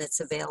so then it's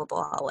available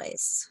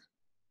always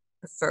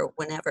for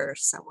whenever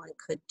someone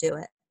could do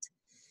it.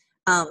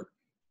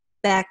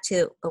 Back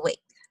to, oh wait,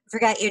 I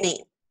forgot your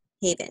name.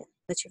 Haven,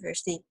 what's your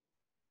first name?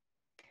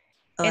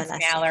 Oh, it's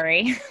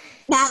Mallory.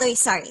 Mallory,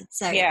 sorry.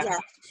 Yeah.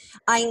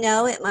 I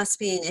know it must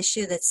be an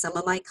issue that some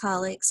of my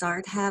colleagues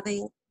aren't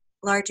having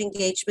large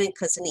engagement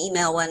because an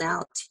email went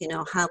out,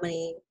 how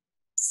many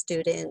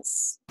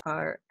students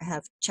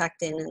have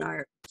checked in and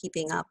are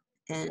keeping up.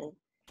 And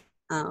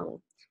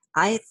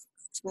I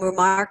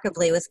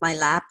remarkably with my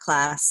lab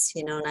class,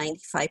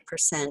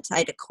 95%. I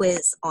had a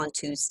quiz on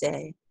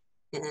Tuesday,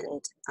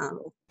 and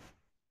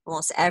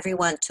almost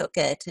everyone took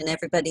it, and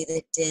everybody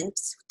that didn't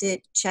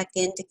did check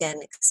in to get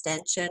an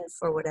extension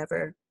for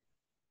whatever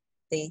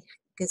the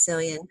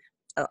gazillion,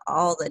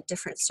 all the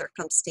different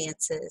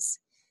circumstances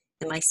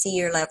in my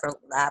senior level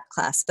lab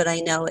class. But I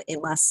know there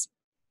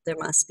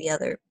must be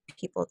other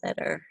people that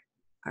are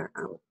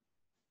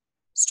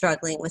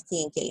struggling with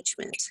the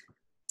engagement.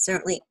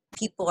 Certainly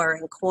people are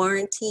in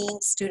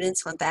quarantine.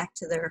 Students went back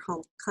to their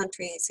home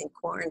countries in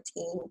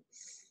quarantine.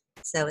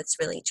 So it's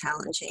really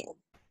challenging.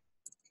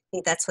 I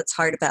think that's what's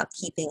hard about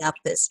keeping up,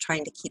 is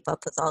trying to keep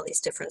up with all these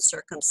different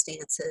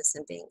circumstances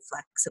and being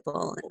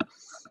flexible and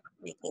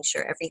making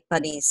sure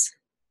everybody's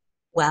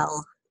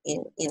well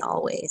in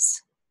all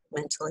ways,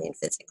 mentally and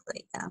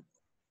physically. Yeah.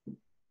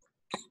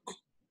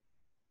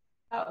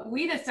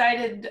 We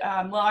decided,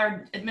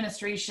 our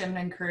administration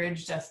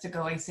encouraged us to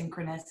go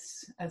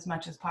asynchronous as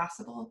much as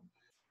possible.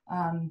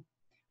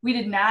 We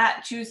did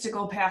not choose to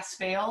go pass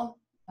fail,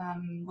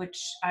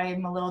 which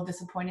I'm a little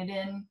disappointed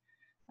in.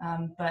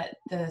 But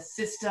the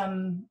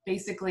system,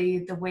 basically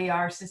the way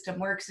our system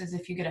works is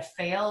if you get a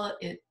fail,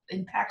 it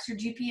impacts your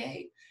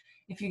GPA.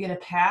 If you get a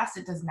pass,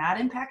 it does not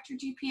impact your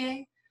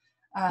GPA.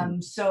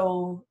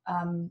 So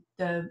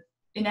the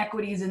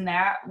inequities in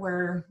that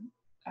were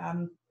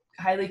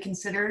highly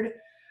considered.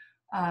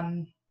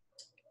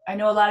 I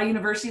know a lot of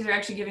universities are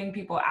actually giving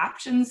people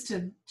options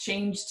to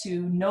change to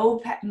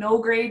no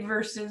grade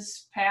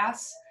versus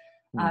pass.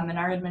 And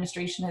our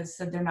administration has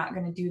said they're not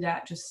going to do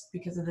that just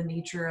because of the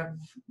nature of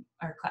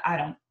our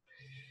class.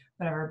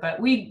 Whatever. But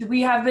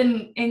we have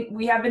been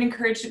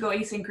encouraged to go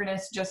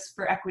asynchronous just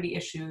for equity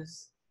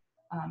issues.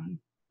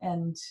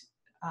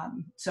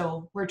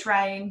 So we're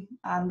trying.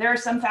 There are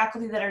some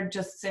faculty that are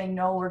just saying,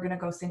 no, we're going to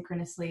go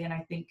synchronously. And I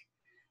think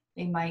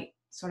they might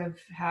sort of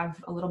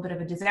have a little bit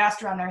of a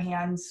disaster on their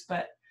hands,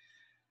 but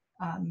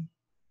I'm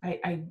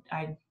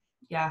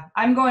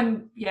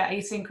going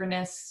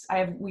asynchronous. I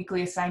have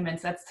weekly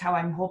assignments. That's how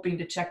I'm hoping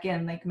to check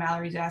in. Like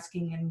Mallory's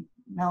asking and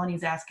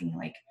Melanie's asking,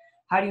 like,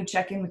 how do you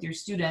check in with your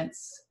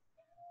students?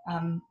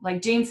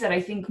 Like Jane said, I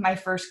think my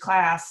first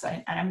class,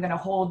 and I'm going to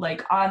hold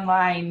like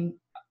online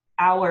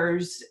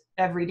hours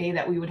every day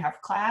that we would have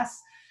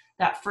class.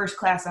 That first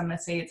class, I'm going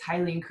to say it's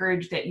highly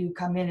encouraged that you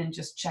come in and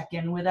just check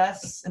in with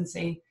us and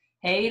say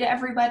hey to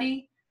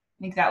everybody. I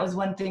think that was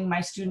one thing my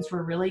students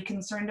were really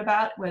concerned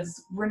about,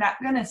 was we're not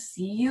going to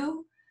see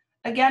you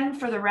again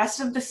for the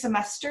rest of the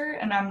semester.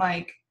 And I'm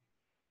like,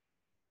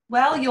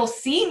 well, you'll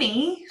see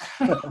me.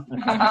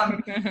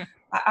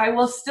 I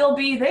will still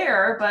be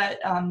there, but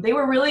they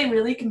were really,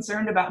 really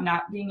concerned about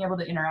not being able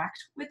to interact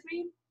with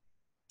me.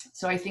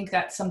 So I think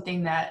that's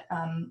something that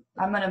I'm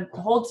going to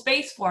hold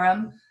space for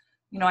them.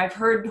 I've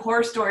heard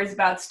horror stories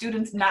about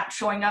students not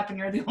showing up and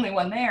you're the only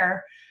one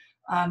there.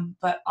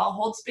 But I'll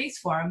hold space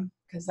for them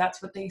because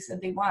that's what they said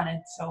they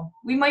wanted. So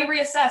we might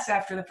reassess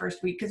after the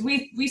first week because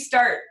we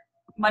start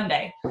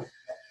Monday.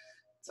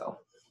 So,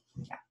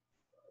 yeah.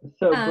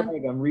 So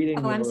Greg, I'm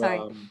reading. I'm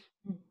sorry.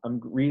 I'm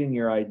reading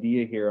your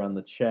idea here on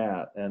the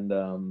chat, and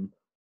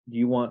do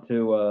you want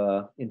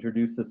to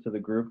introduce this to the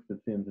group? It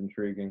seems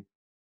intriguing.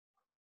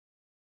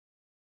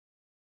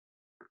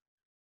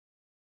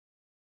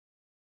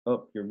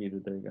 Oh, you're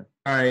muted. There you go.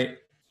 All right.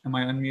 Am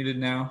I unmuted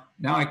now?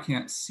 Now I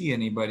can't see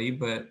anybody,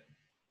 but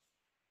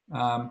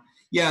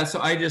yeah,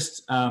 so I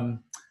just,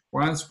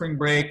 we're on spring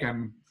break.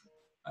 I'm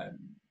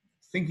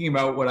thinking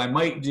about what I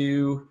might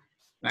do.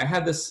 I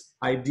had this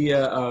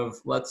idea of,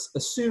 let's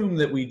assume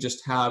that we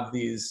just have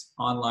these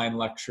online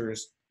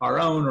lectures, our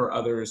own or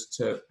others,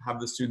 to have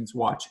the students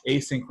watch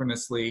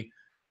asynchronously.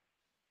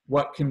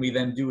 What can we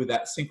then do with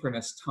that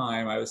synchronous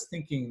time? I was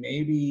thinking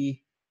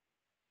maybe,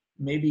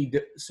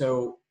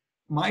 so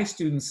my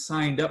students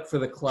signed up for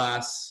the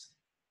class,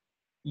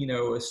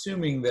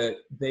 assuming that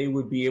they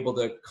would be able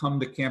to come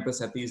to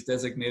campus at these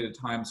designated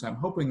times. So I'm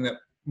hoping that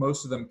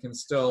most of them can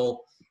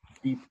still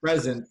be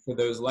present for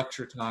those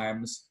lecture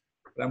times.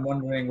 But I'm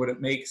wondering, would it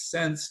make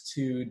sense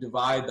to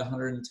divide the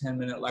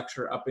 110-minute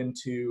lecture up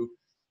into,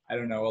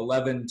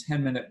 11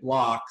 10-minute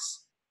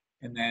blocks,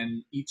 and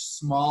then each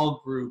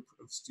small group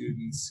of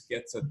students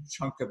gets a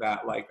chunk of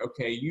that, like,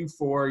 okay, you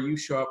four, you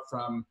show up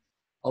from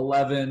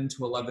 11 to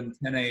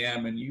 11:10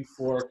 a.m. and you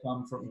four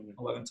come from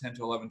 11:10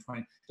 to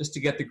 11:20, just to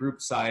get the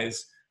group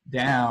size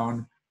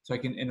down so I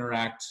can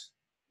interact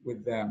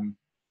with them.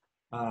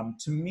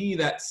 To me,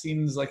 that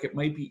seems like it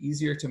might be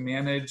easier to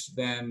manage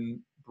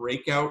than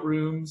breakout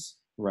rooms,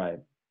 right?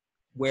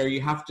 Where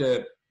you have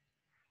to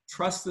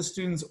trust the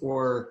students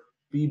or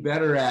be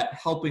better at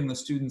helping the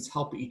students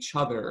help each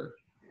other,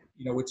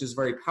 which is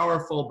very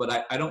powerful,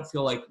 but I don't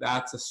feel like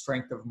that's a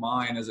strength of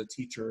mine as a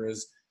teacher,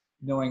 is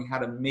knowing how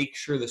to make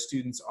sure the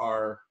students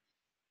are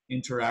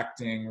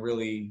interacting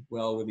really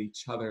well with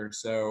each other.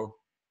 So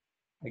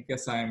I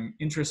guess I'm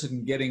interested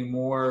in getting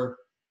more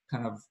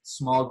kind of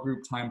small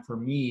group time for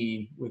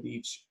me with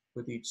each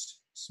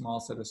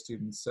small set of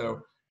students. So,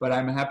 but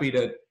I'm happy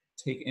to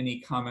take any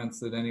comments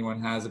that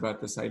anyone has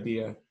about this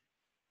idea.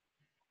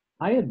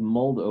 I had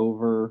mulled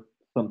over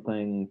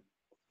something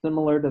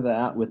similar to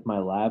that with my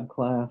lab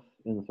class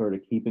and sort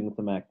of keeping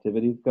some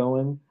activities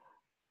going.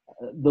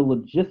 The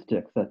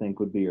logistics, I think,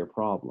 would be your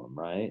problem,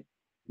 right?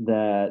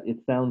 That it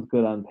sounds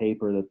good on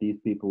paper that these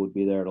people would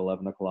be there at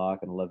 11 o'clock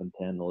and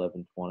 11:10,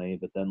 11:20,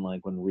 but then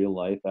like when real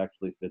life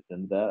actually fits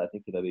into that, I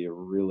think that'd be a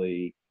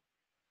really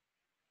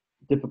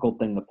difficult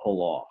thing to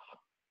pull off.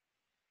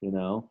 You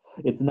know,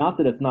 it's not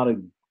that it's not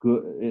a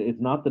good,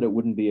 it's not that it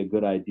wouldn't be a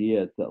good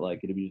idea. It's that like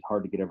it'd be just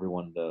hard to get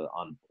everyone to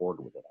on board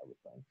with it, I would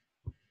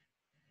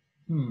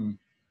think.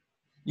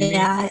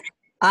 Yeah,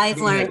 I've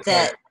Go ahead, learned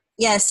that.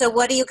 Yeah. So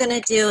what are you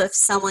going to do if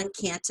someone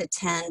can't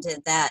attend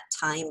in that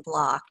time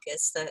block?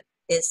 Is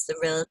the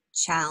real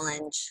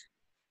challenge.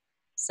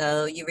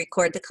 So you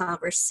record the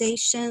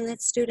conversation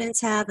that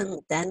students have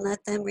and then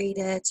let them read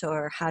it,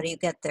 or how do you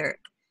get their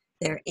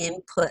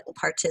input and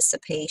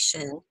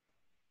participation?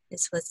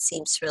 Is what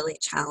seems really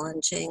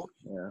challenging.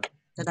 Yeah.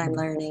 That I'm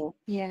learning.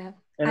 Yeah.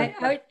 And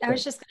I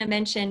was just going to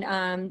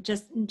mention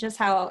just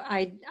how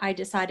I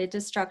decided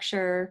to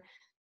structure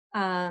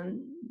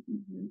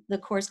the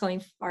course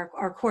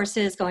our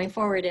courses going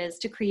forward is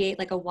to create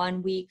like a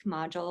 1 week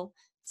module.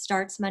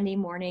 Starts Monday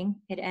morning,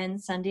 it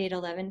ends Sunday at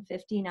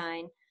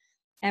 11:59.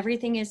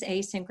 Everything is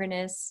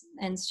asynchronous,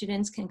 and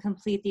students can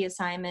complete the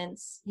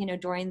assignments, you know,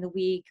 during the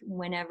week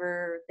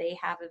whenever they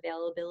have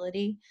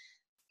availability.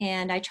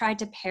 And I tried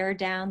to pare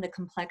down the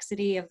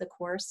complexity of the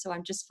course, so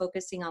I'm just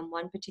focusing on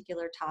one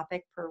particular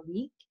topic per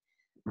week.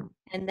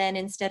 And then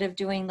instead of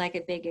doing like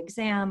a big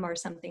exam or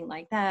something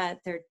like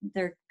that,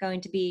 they're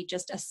going to be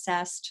just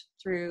assessed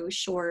through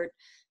short,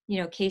 you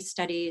know, case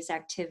studies,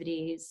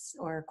 activities,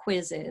 or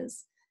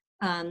quizzes.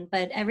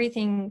 But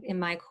everything in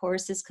my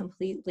course is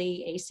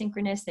completely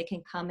asynchronous. They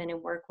can come in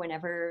and work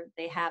whenever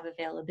they have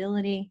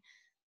availability.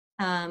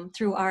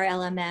 Through our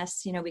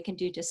LMS, you know, we can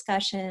do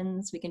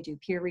discussions, we can do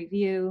peer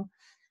review,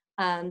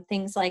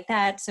 things like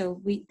that.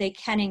 So they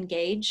can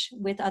engage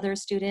with other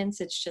students.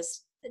 It's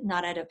just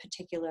not at a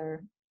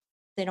particular,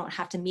 they don't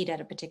have to meet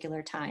at a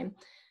particular time.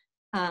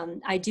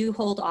 I do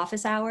hold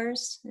office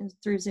hours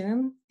through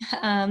Zoom.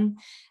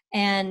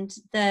 And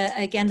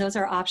again, those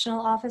are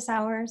optional office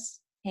hours,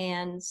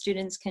 and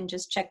students can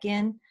just check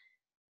in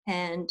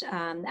and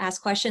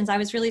ask questions. I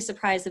was really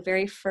surprised the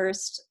very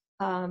first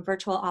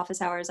virtual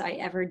office hours I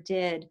ever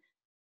did,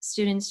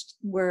 students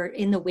were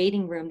in the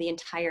waiting room the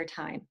entire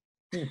time.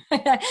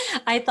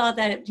 I thought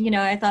that, you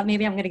know, I thought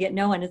maybe I'm going to get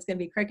no one, it's going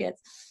to be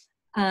crickets.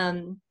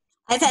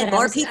 I've had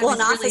more people in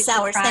office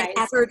hours than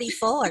ever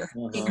before.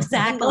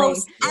 Exactly.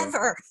 Most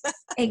ever.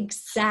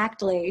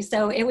 Exactly.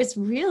 So it was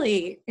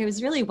really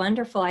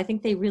wonderful. I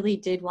think they really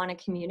did want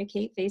to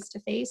communicate face to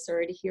face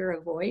or to hear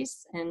a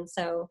voice. And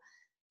so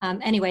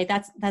anyway,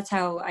 that's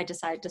how I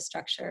decided to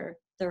structure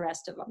the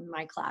rest of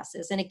my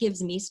classes. And it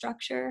gives me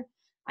structure.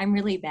 I'm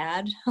really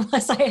bad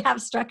unless I have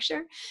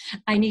structure.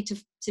 I need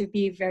to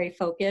be very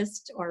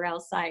focused, or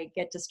else I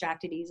get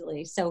distracted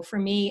easily. So for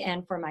me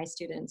and for my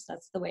students,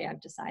 that's the way I've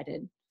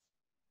decided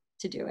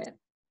to do it.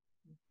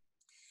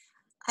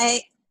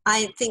 I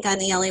think I'm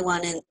the only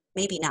one, and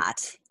maybe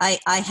not. I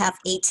have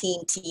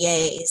 18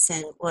 TAs,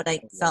 and what I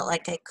felt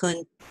like I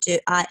couldn't do,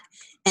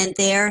 and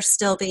they're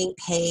still being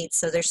paid,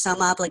 so there's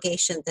some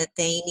obligation that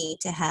they need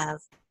to have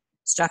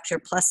structure,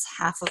 plus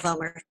half of them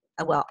are,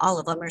 well, all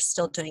of them are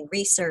still doing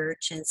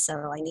research, and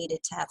so I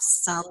needed to have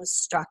some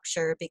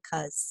structure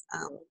because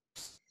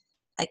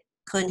I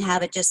couldn't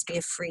have it just be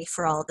a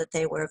free-for-all that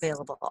they were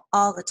available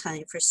all the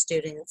time for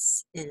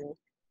students, and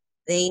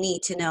they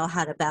need to know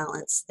how to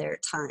balance their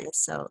time.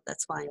 So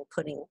that's why I'm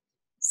putting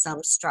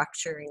some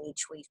structure in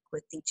each week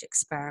with each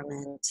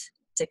experiment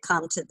to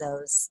come to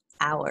those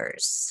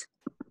hours.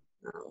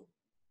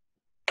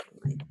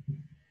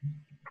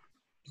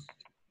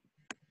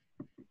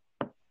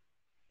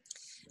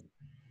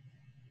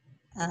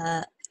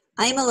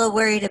 I'm a little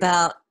worried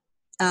about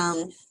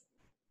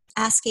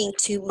asking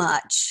too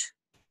much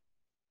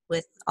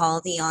with all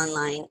the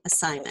online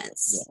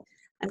assignments. Yeah.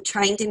 I'm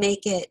trying to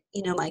make it,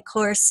 you know, my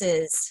course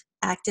is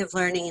active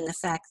learning in the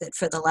fact that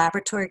for the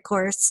laboratory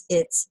course,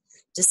 it's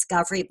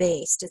discovery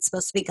based. It's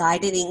supposed to be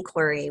guided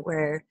inquiry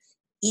where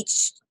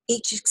each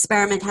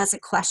experiment has a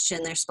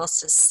question they're supposed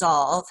to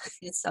solve.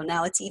 And so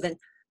now it's even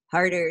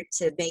harder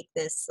to make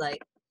this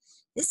like,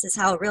 this is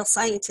how a real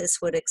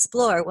scientist would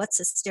explore what's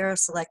the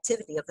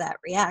stereoselectivity of that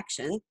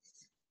reaction.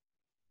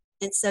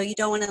 And so you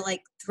don't want to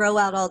like throw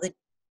out all the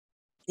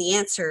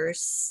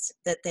answers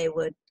that they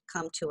would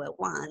come to at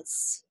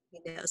once, you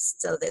know,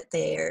 so that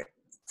they're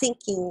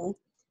thinking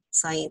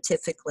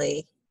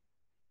scientifically.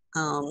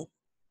 And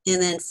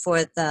then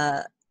for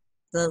the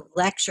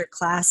lecture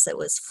class that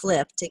was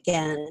flipped,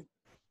 again,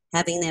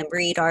 having them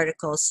read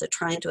articles, so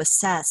trying to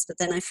assess, but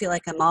then I feel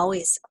like I'm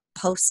always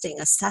posting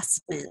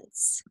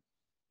assessments,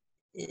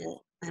 and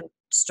I'm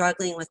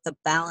struggling with the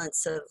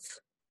balance of,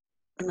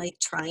 am I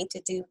trying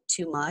to do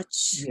too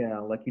much? Yeah,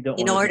 like you don't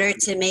in order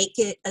to make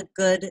it a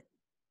good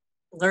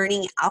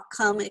learning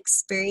outcome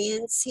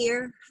experience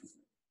here.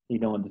 You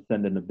don't want to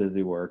send in the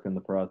busy work in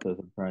the process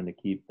of trying to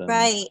keep them.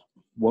 Right.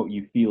 what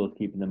you feel is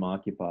keeping them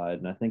occupied.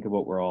 And I think of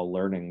what we're all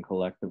learning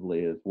collectively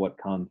is what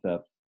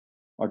concepts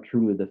are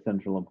truly the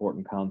central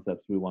important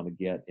concepts we want to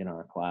get in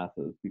our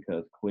classes,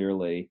 because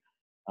clearly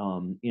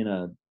in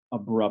a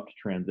abrupt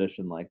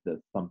transition like this,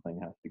 something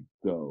has to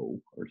go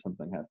or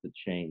something has to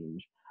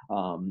change.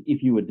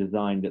 If you had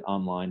designed it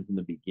online from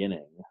the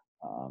beginning,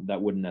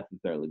 that wouldn't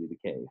necessarily be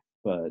the case.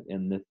 But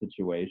in this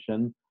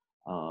situation,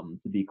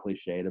 to be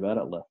cliched about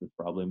it, less is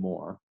probably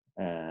more.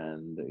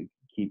 And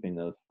keeping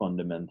those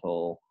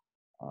fundamental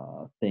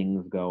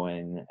things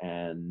going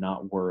and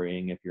not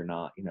worrying if you're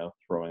not,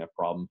 throwing a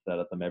problem set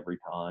at them every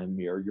time,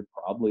 you're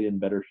probably in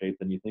better shape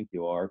than you think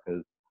you are,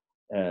 because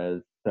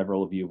as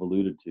several of you have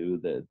alluded to,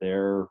 that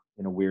they're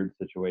in a weird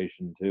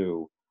situation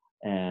too.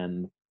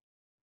 And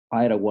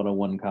I had a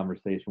one-on-one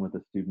conversation with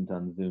a student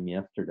on Zoom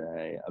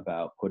yesterday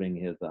about putting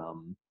his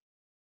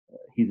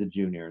he's a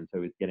junior, and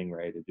so he's getting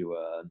ready to do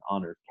an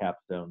honors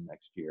capstone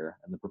next year,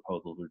 and the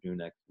proposals are due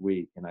next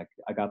week. And I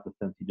got the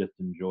sense he just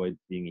enjoyed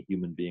seeing a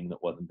human being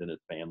that wasn't in his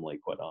family,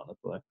 quite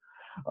honestly.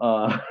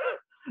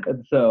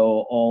 And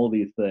so all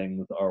these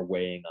things are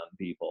weighing on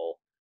people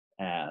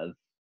as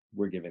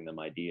we're giving them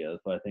ideas.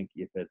 So I think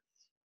if it's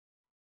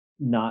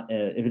not,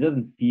 if it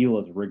doesn't feel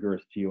as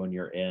rigorous to you on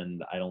your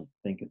end, I don't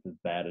think it's as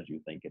bad as you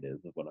think it is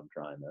what I'm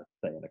trying to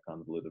say in a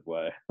convoluted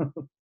way.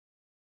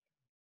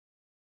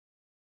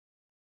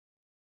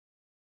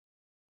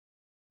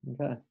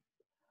 Okay.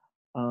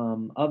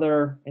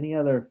 Any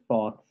other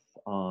thoughts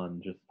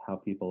on just how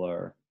people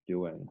are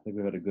doing? I think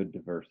we've had a good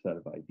diverse set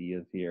of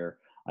ideas here.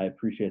 I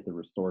appreciate the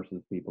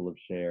resources people have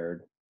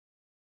shared.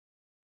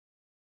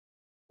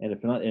 And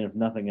if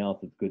nothing else,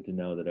 it's good to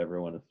know that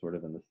everyone is sort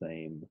of in the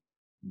same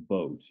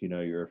boat.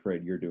 You're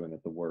afraid you're doing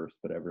it the worst,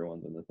 but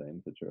everyone's in the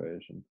same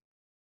situation.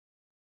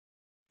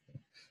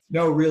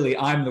 No, really,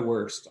 I'm the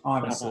worst,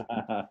 honestly.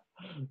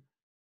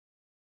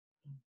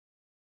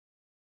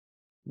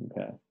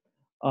 Okay.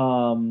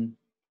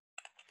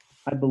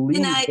 I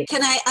believe.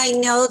 I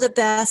know the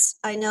best.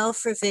 I know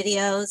for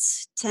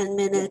videos, 10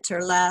 minutes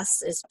or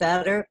less is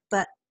better,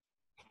 but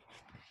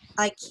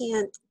I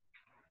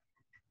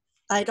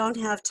don't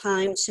have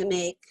time to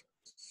make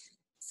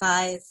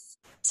 5-10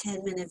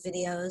 minute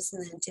videos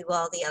and then do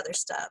all the other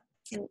stuff.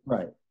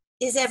 Right.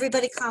 Is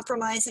everybody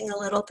compromising a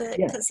little bit?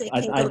 Because they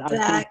can go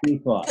back.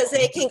 Because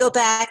they can go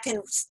back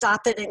and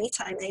stop it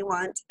anytime they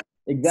want.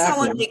 Exactly.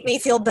 Someone make me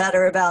feel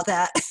better about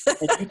that.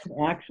 And you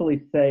can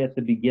actually say at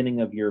the beginning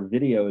of your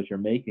video as you're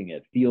making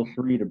it, feel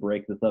free to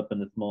break this up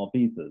into small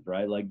pieces,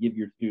 right? Like give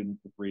your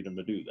students the freedom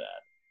to do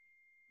that.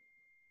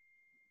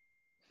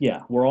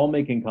 Yeah, we're all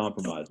making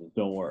compromises,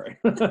 don't worry.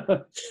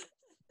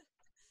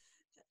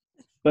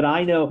 But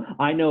I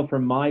know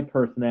from my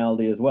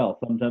personality as well,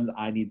 sometimes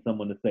I need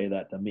someone to say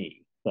that to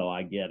me. So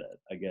I get it.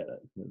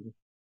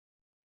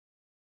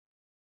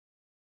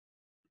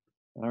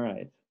 All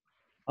right.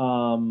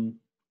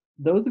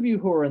 Those of you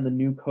who are in the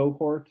new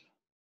cohort,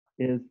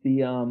 is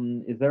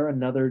there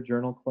another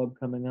journal club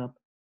coming up?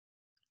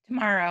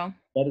 Tomorrow.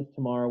 That is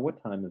tomorrow.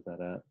 What time is that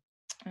at?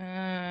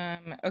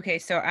 Okay,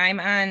 so I'm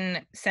on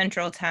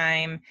Central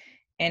Time,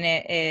 and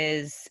it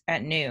is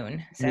at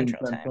noon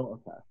Central Time.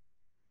 Okay.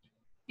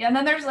 Yeah, and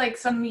then there's like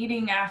some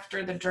meeting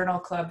after the journal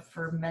club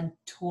for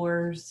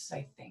mentors,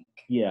 I think.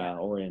 Yeah,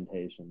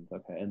 orientations.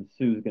 Okay, and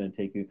Sue's going to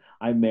take you.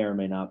 I may or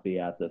may not be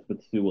at this,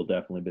 but Sue will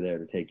definitely be there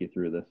to take you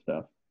through this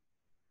stuff.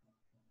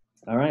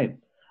 All right.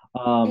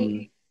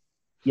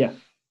 Yes.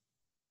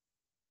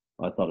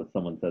 I thought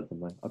someone said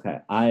something. Okay.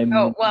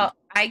 Oh, well,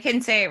 I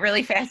can say it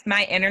really fast.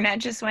 My internet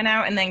just went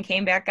out and then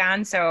came back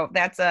on. So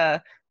that's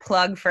a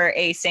plug for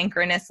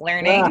asynchronous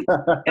learning,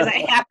 because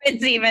it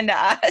happens even to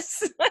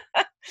us.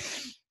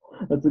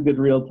 That's a good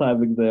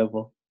real-time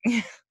example.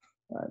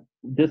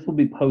 This will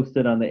be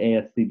posted on the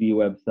ASCB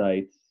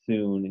website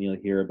soon, and you'll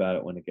hear about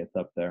it when it gets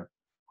up there.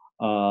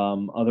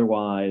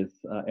 Otherwise,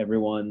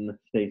 everyone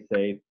stay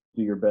safe,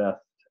 do your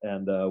best,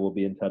 and we'll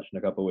be in touch in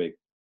a couple weeks.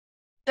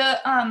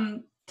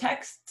 The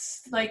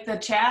texts, like the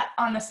chat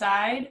on the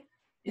side,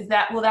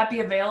 will that be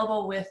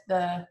available with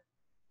the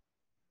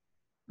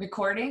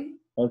recording?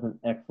 That's an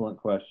excellent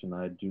question.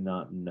 I do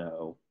not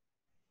know.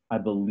 I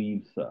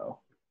believe so,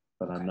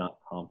 but I'm not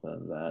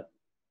confident of that.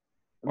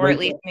 Or at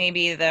least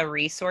maybe the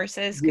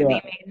resources could be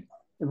made.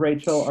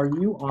 Rachel, are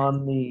you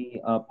on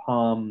the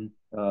POM,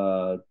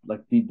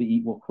 like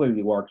well,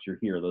 clearly Warks, you're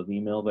here, those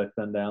emails I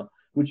send out.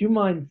 Would you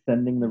mind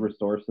sending the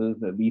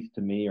resources, at least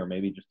to me, or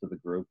maybe just to the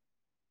group?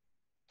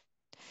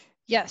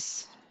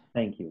 Yes.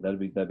 Thank you. That'd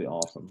be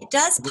awesome. It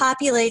does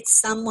populate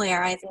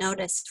somewhere, I've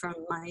noticed from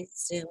my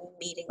Zoom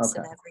meetings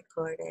that I've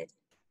recorded.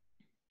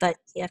 But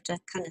you have to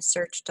kind of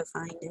search to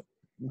find it.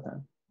 Okay.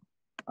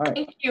 All right.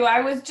 Thank you.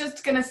 I was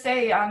just going to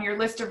say on your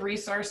list of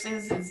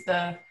resources is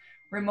the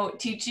remote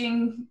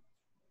teaching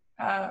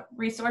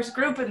resource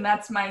group, and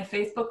that's my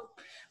Facebook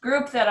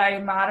group that I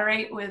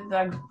moderate with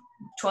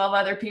 12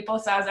 other people.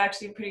 So I was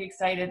actually pretty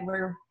excited.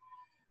 We're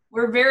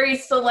a very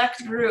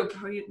select group.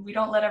 We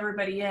don't let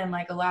everybody in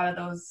like a lot of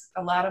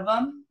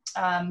them.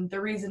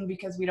 The reason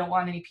because we don't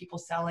want any people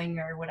selling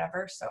or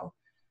whatever. So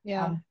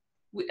yeah.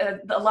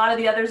 a lot of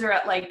the others are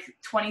at like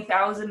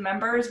 20,000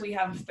 members. We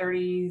have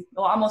 30,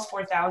 well, almost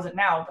 4,000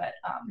 now, but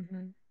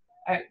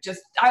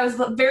I was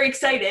very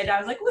excited. I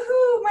was like,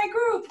 woohoo, my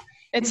group.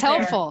 It's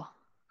helpful.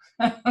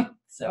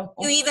 So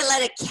You even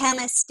let a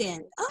chemist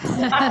in.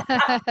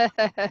 Oh.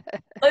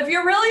 if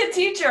you're really a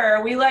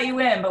teacher, we let you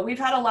in, but we've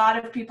had a lot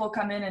of people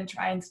come in and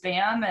try and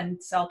spam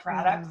and sell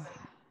products.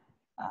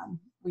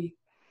 We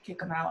kick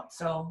them out.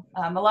 So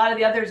a lot of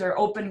the others are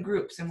open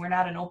groups, and we're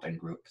not an open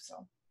group.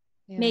 So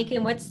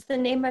Megan, what's the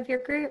name of your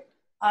group?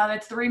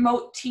 it's the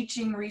Remote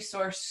Teaching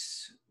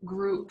Resource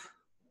Group.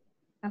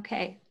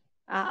 Okay.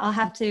 I'll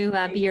have to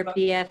be your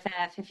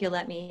BFF if you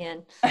let me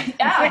in.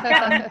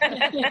 Yeah.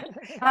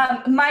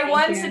 My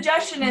one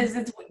suggestion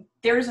is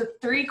there's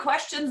 3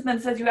 questions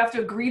that says you have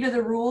to agree to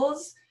the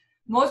rules.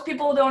 Most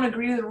people don't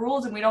agree to the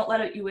rules, and we don't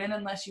let you in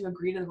unless you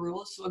agree to the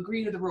rules. So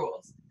agree to the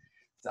rules.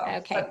 So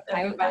okay.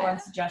 that'd be my one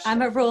suggestion.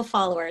 I'm a rule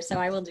follower, so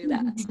I will do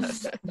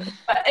that.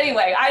 But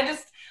anyway, I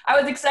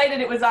was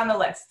excited it was on the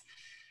list.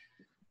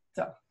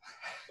 So.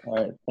 All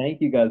right.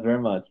 Thank you guys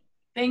very much.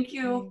 Thank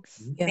you.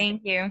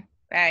 Thank you.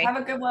 Bye. Have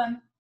a good one.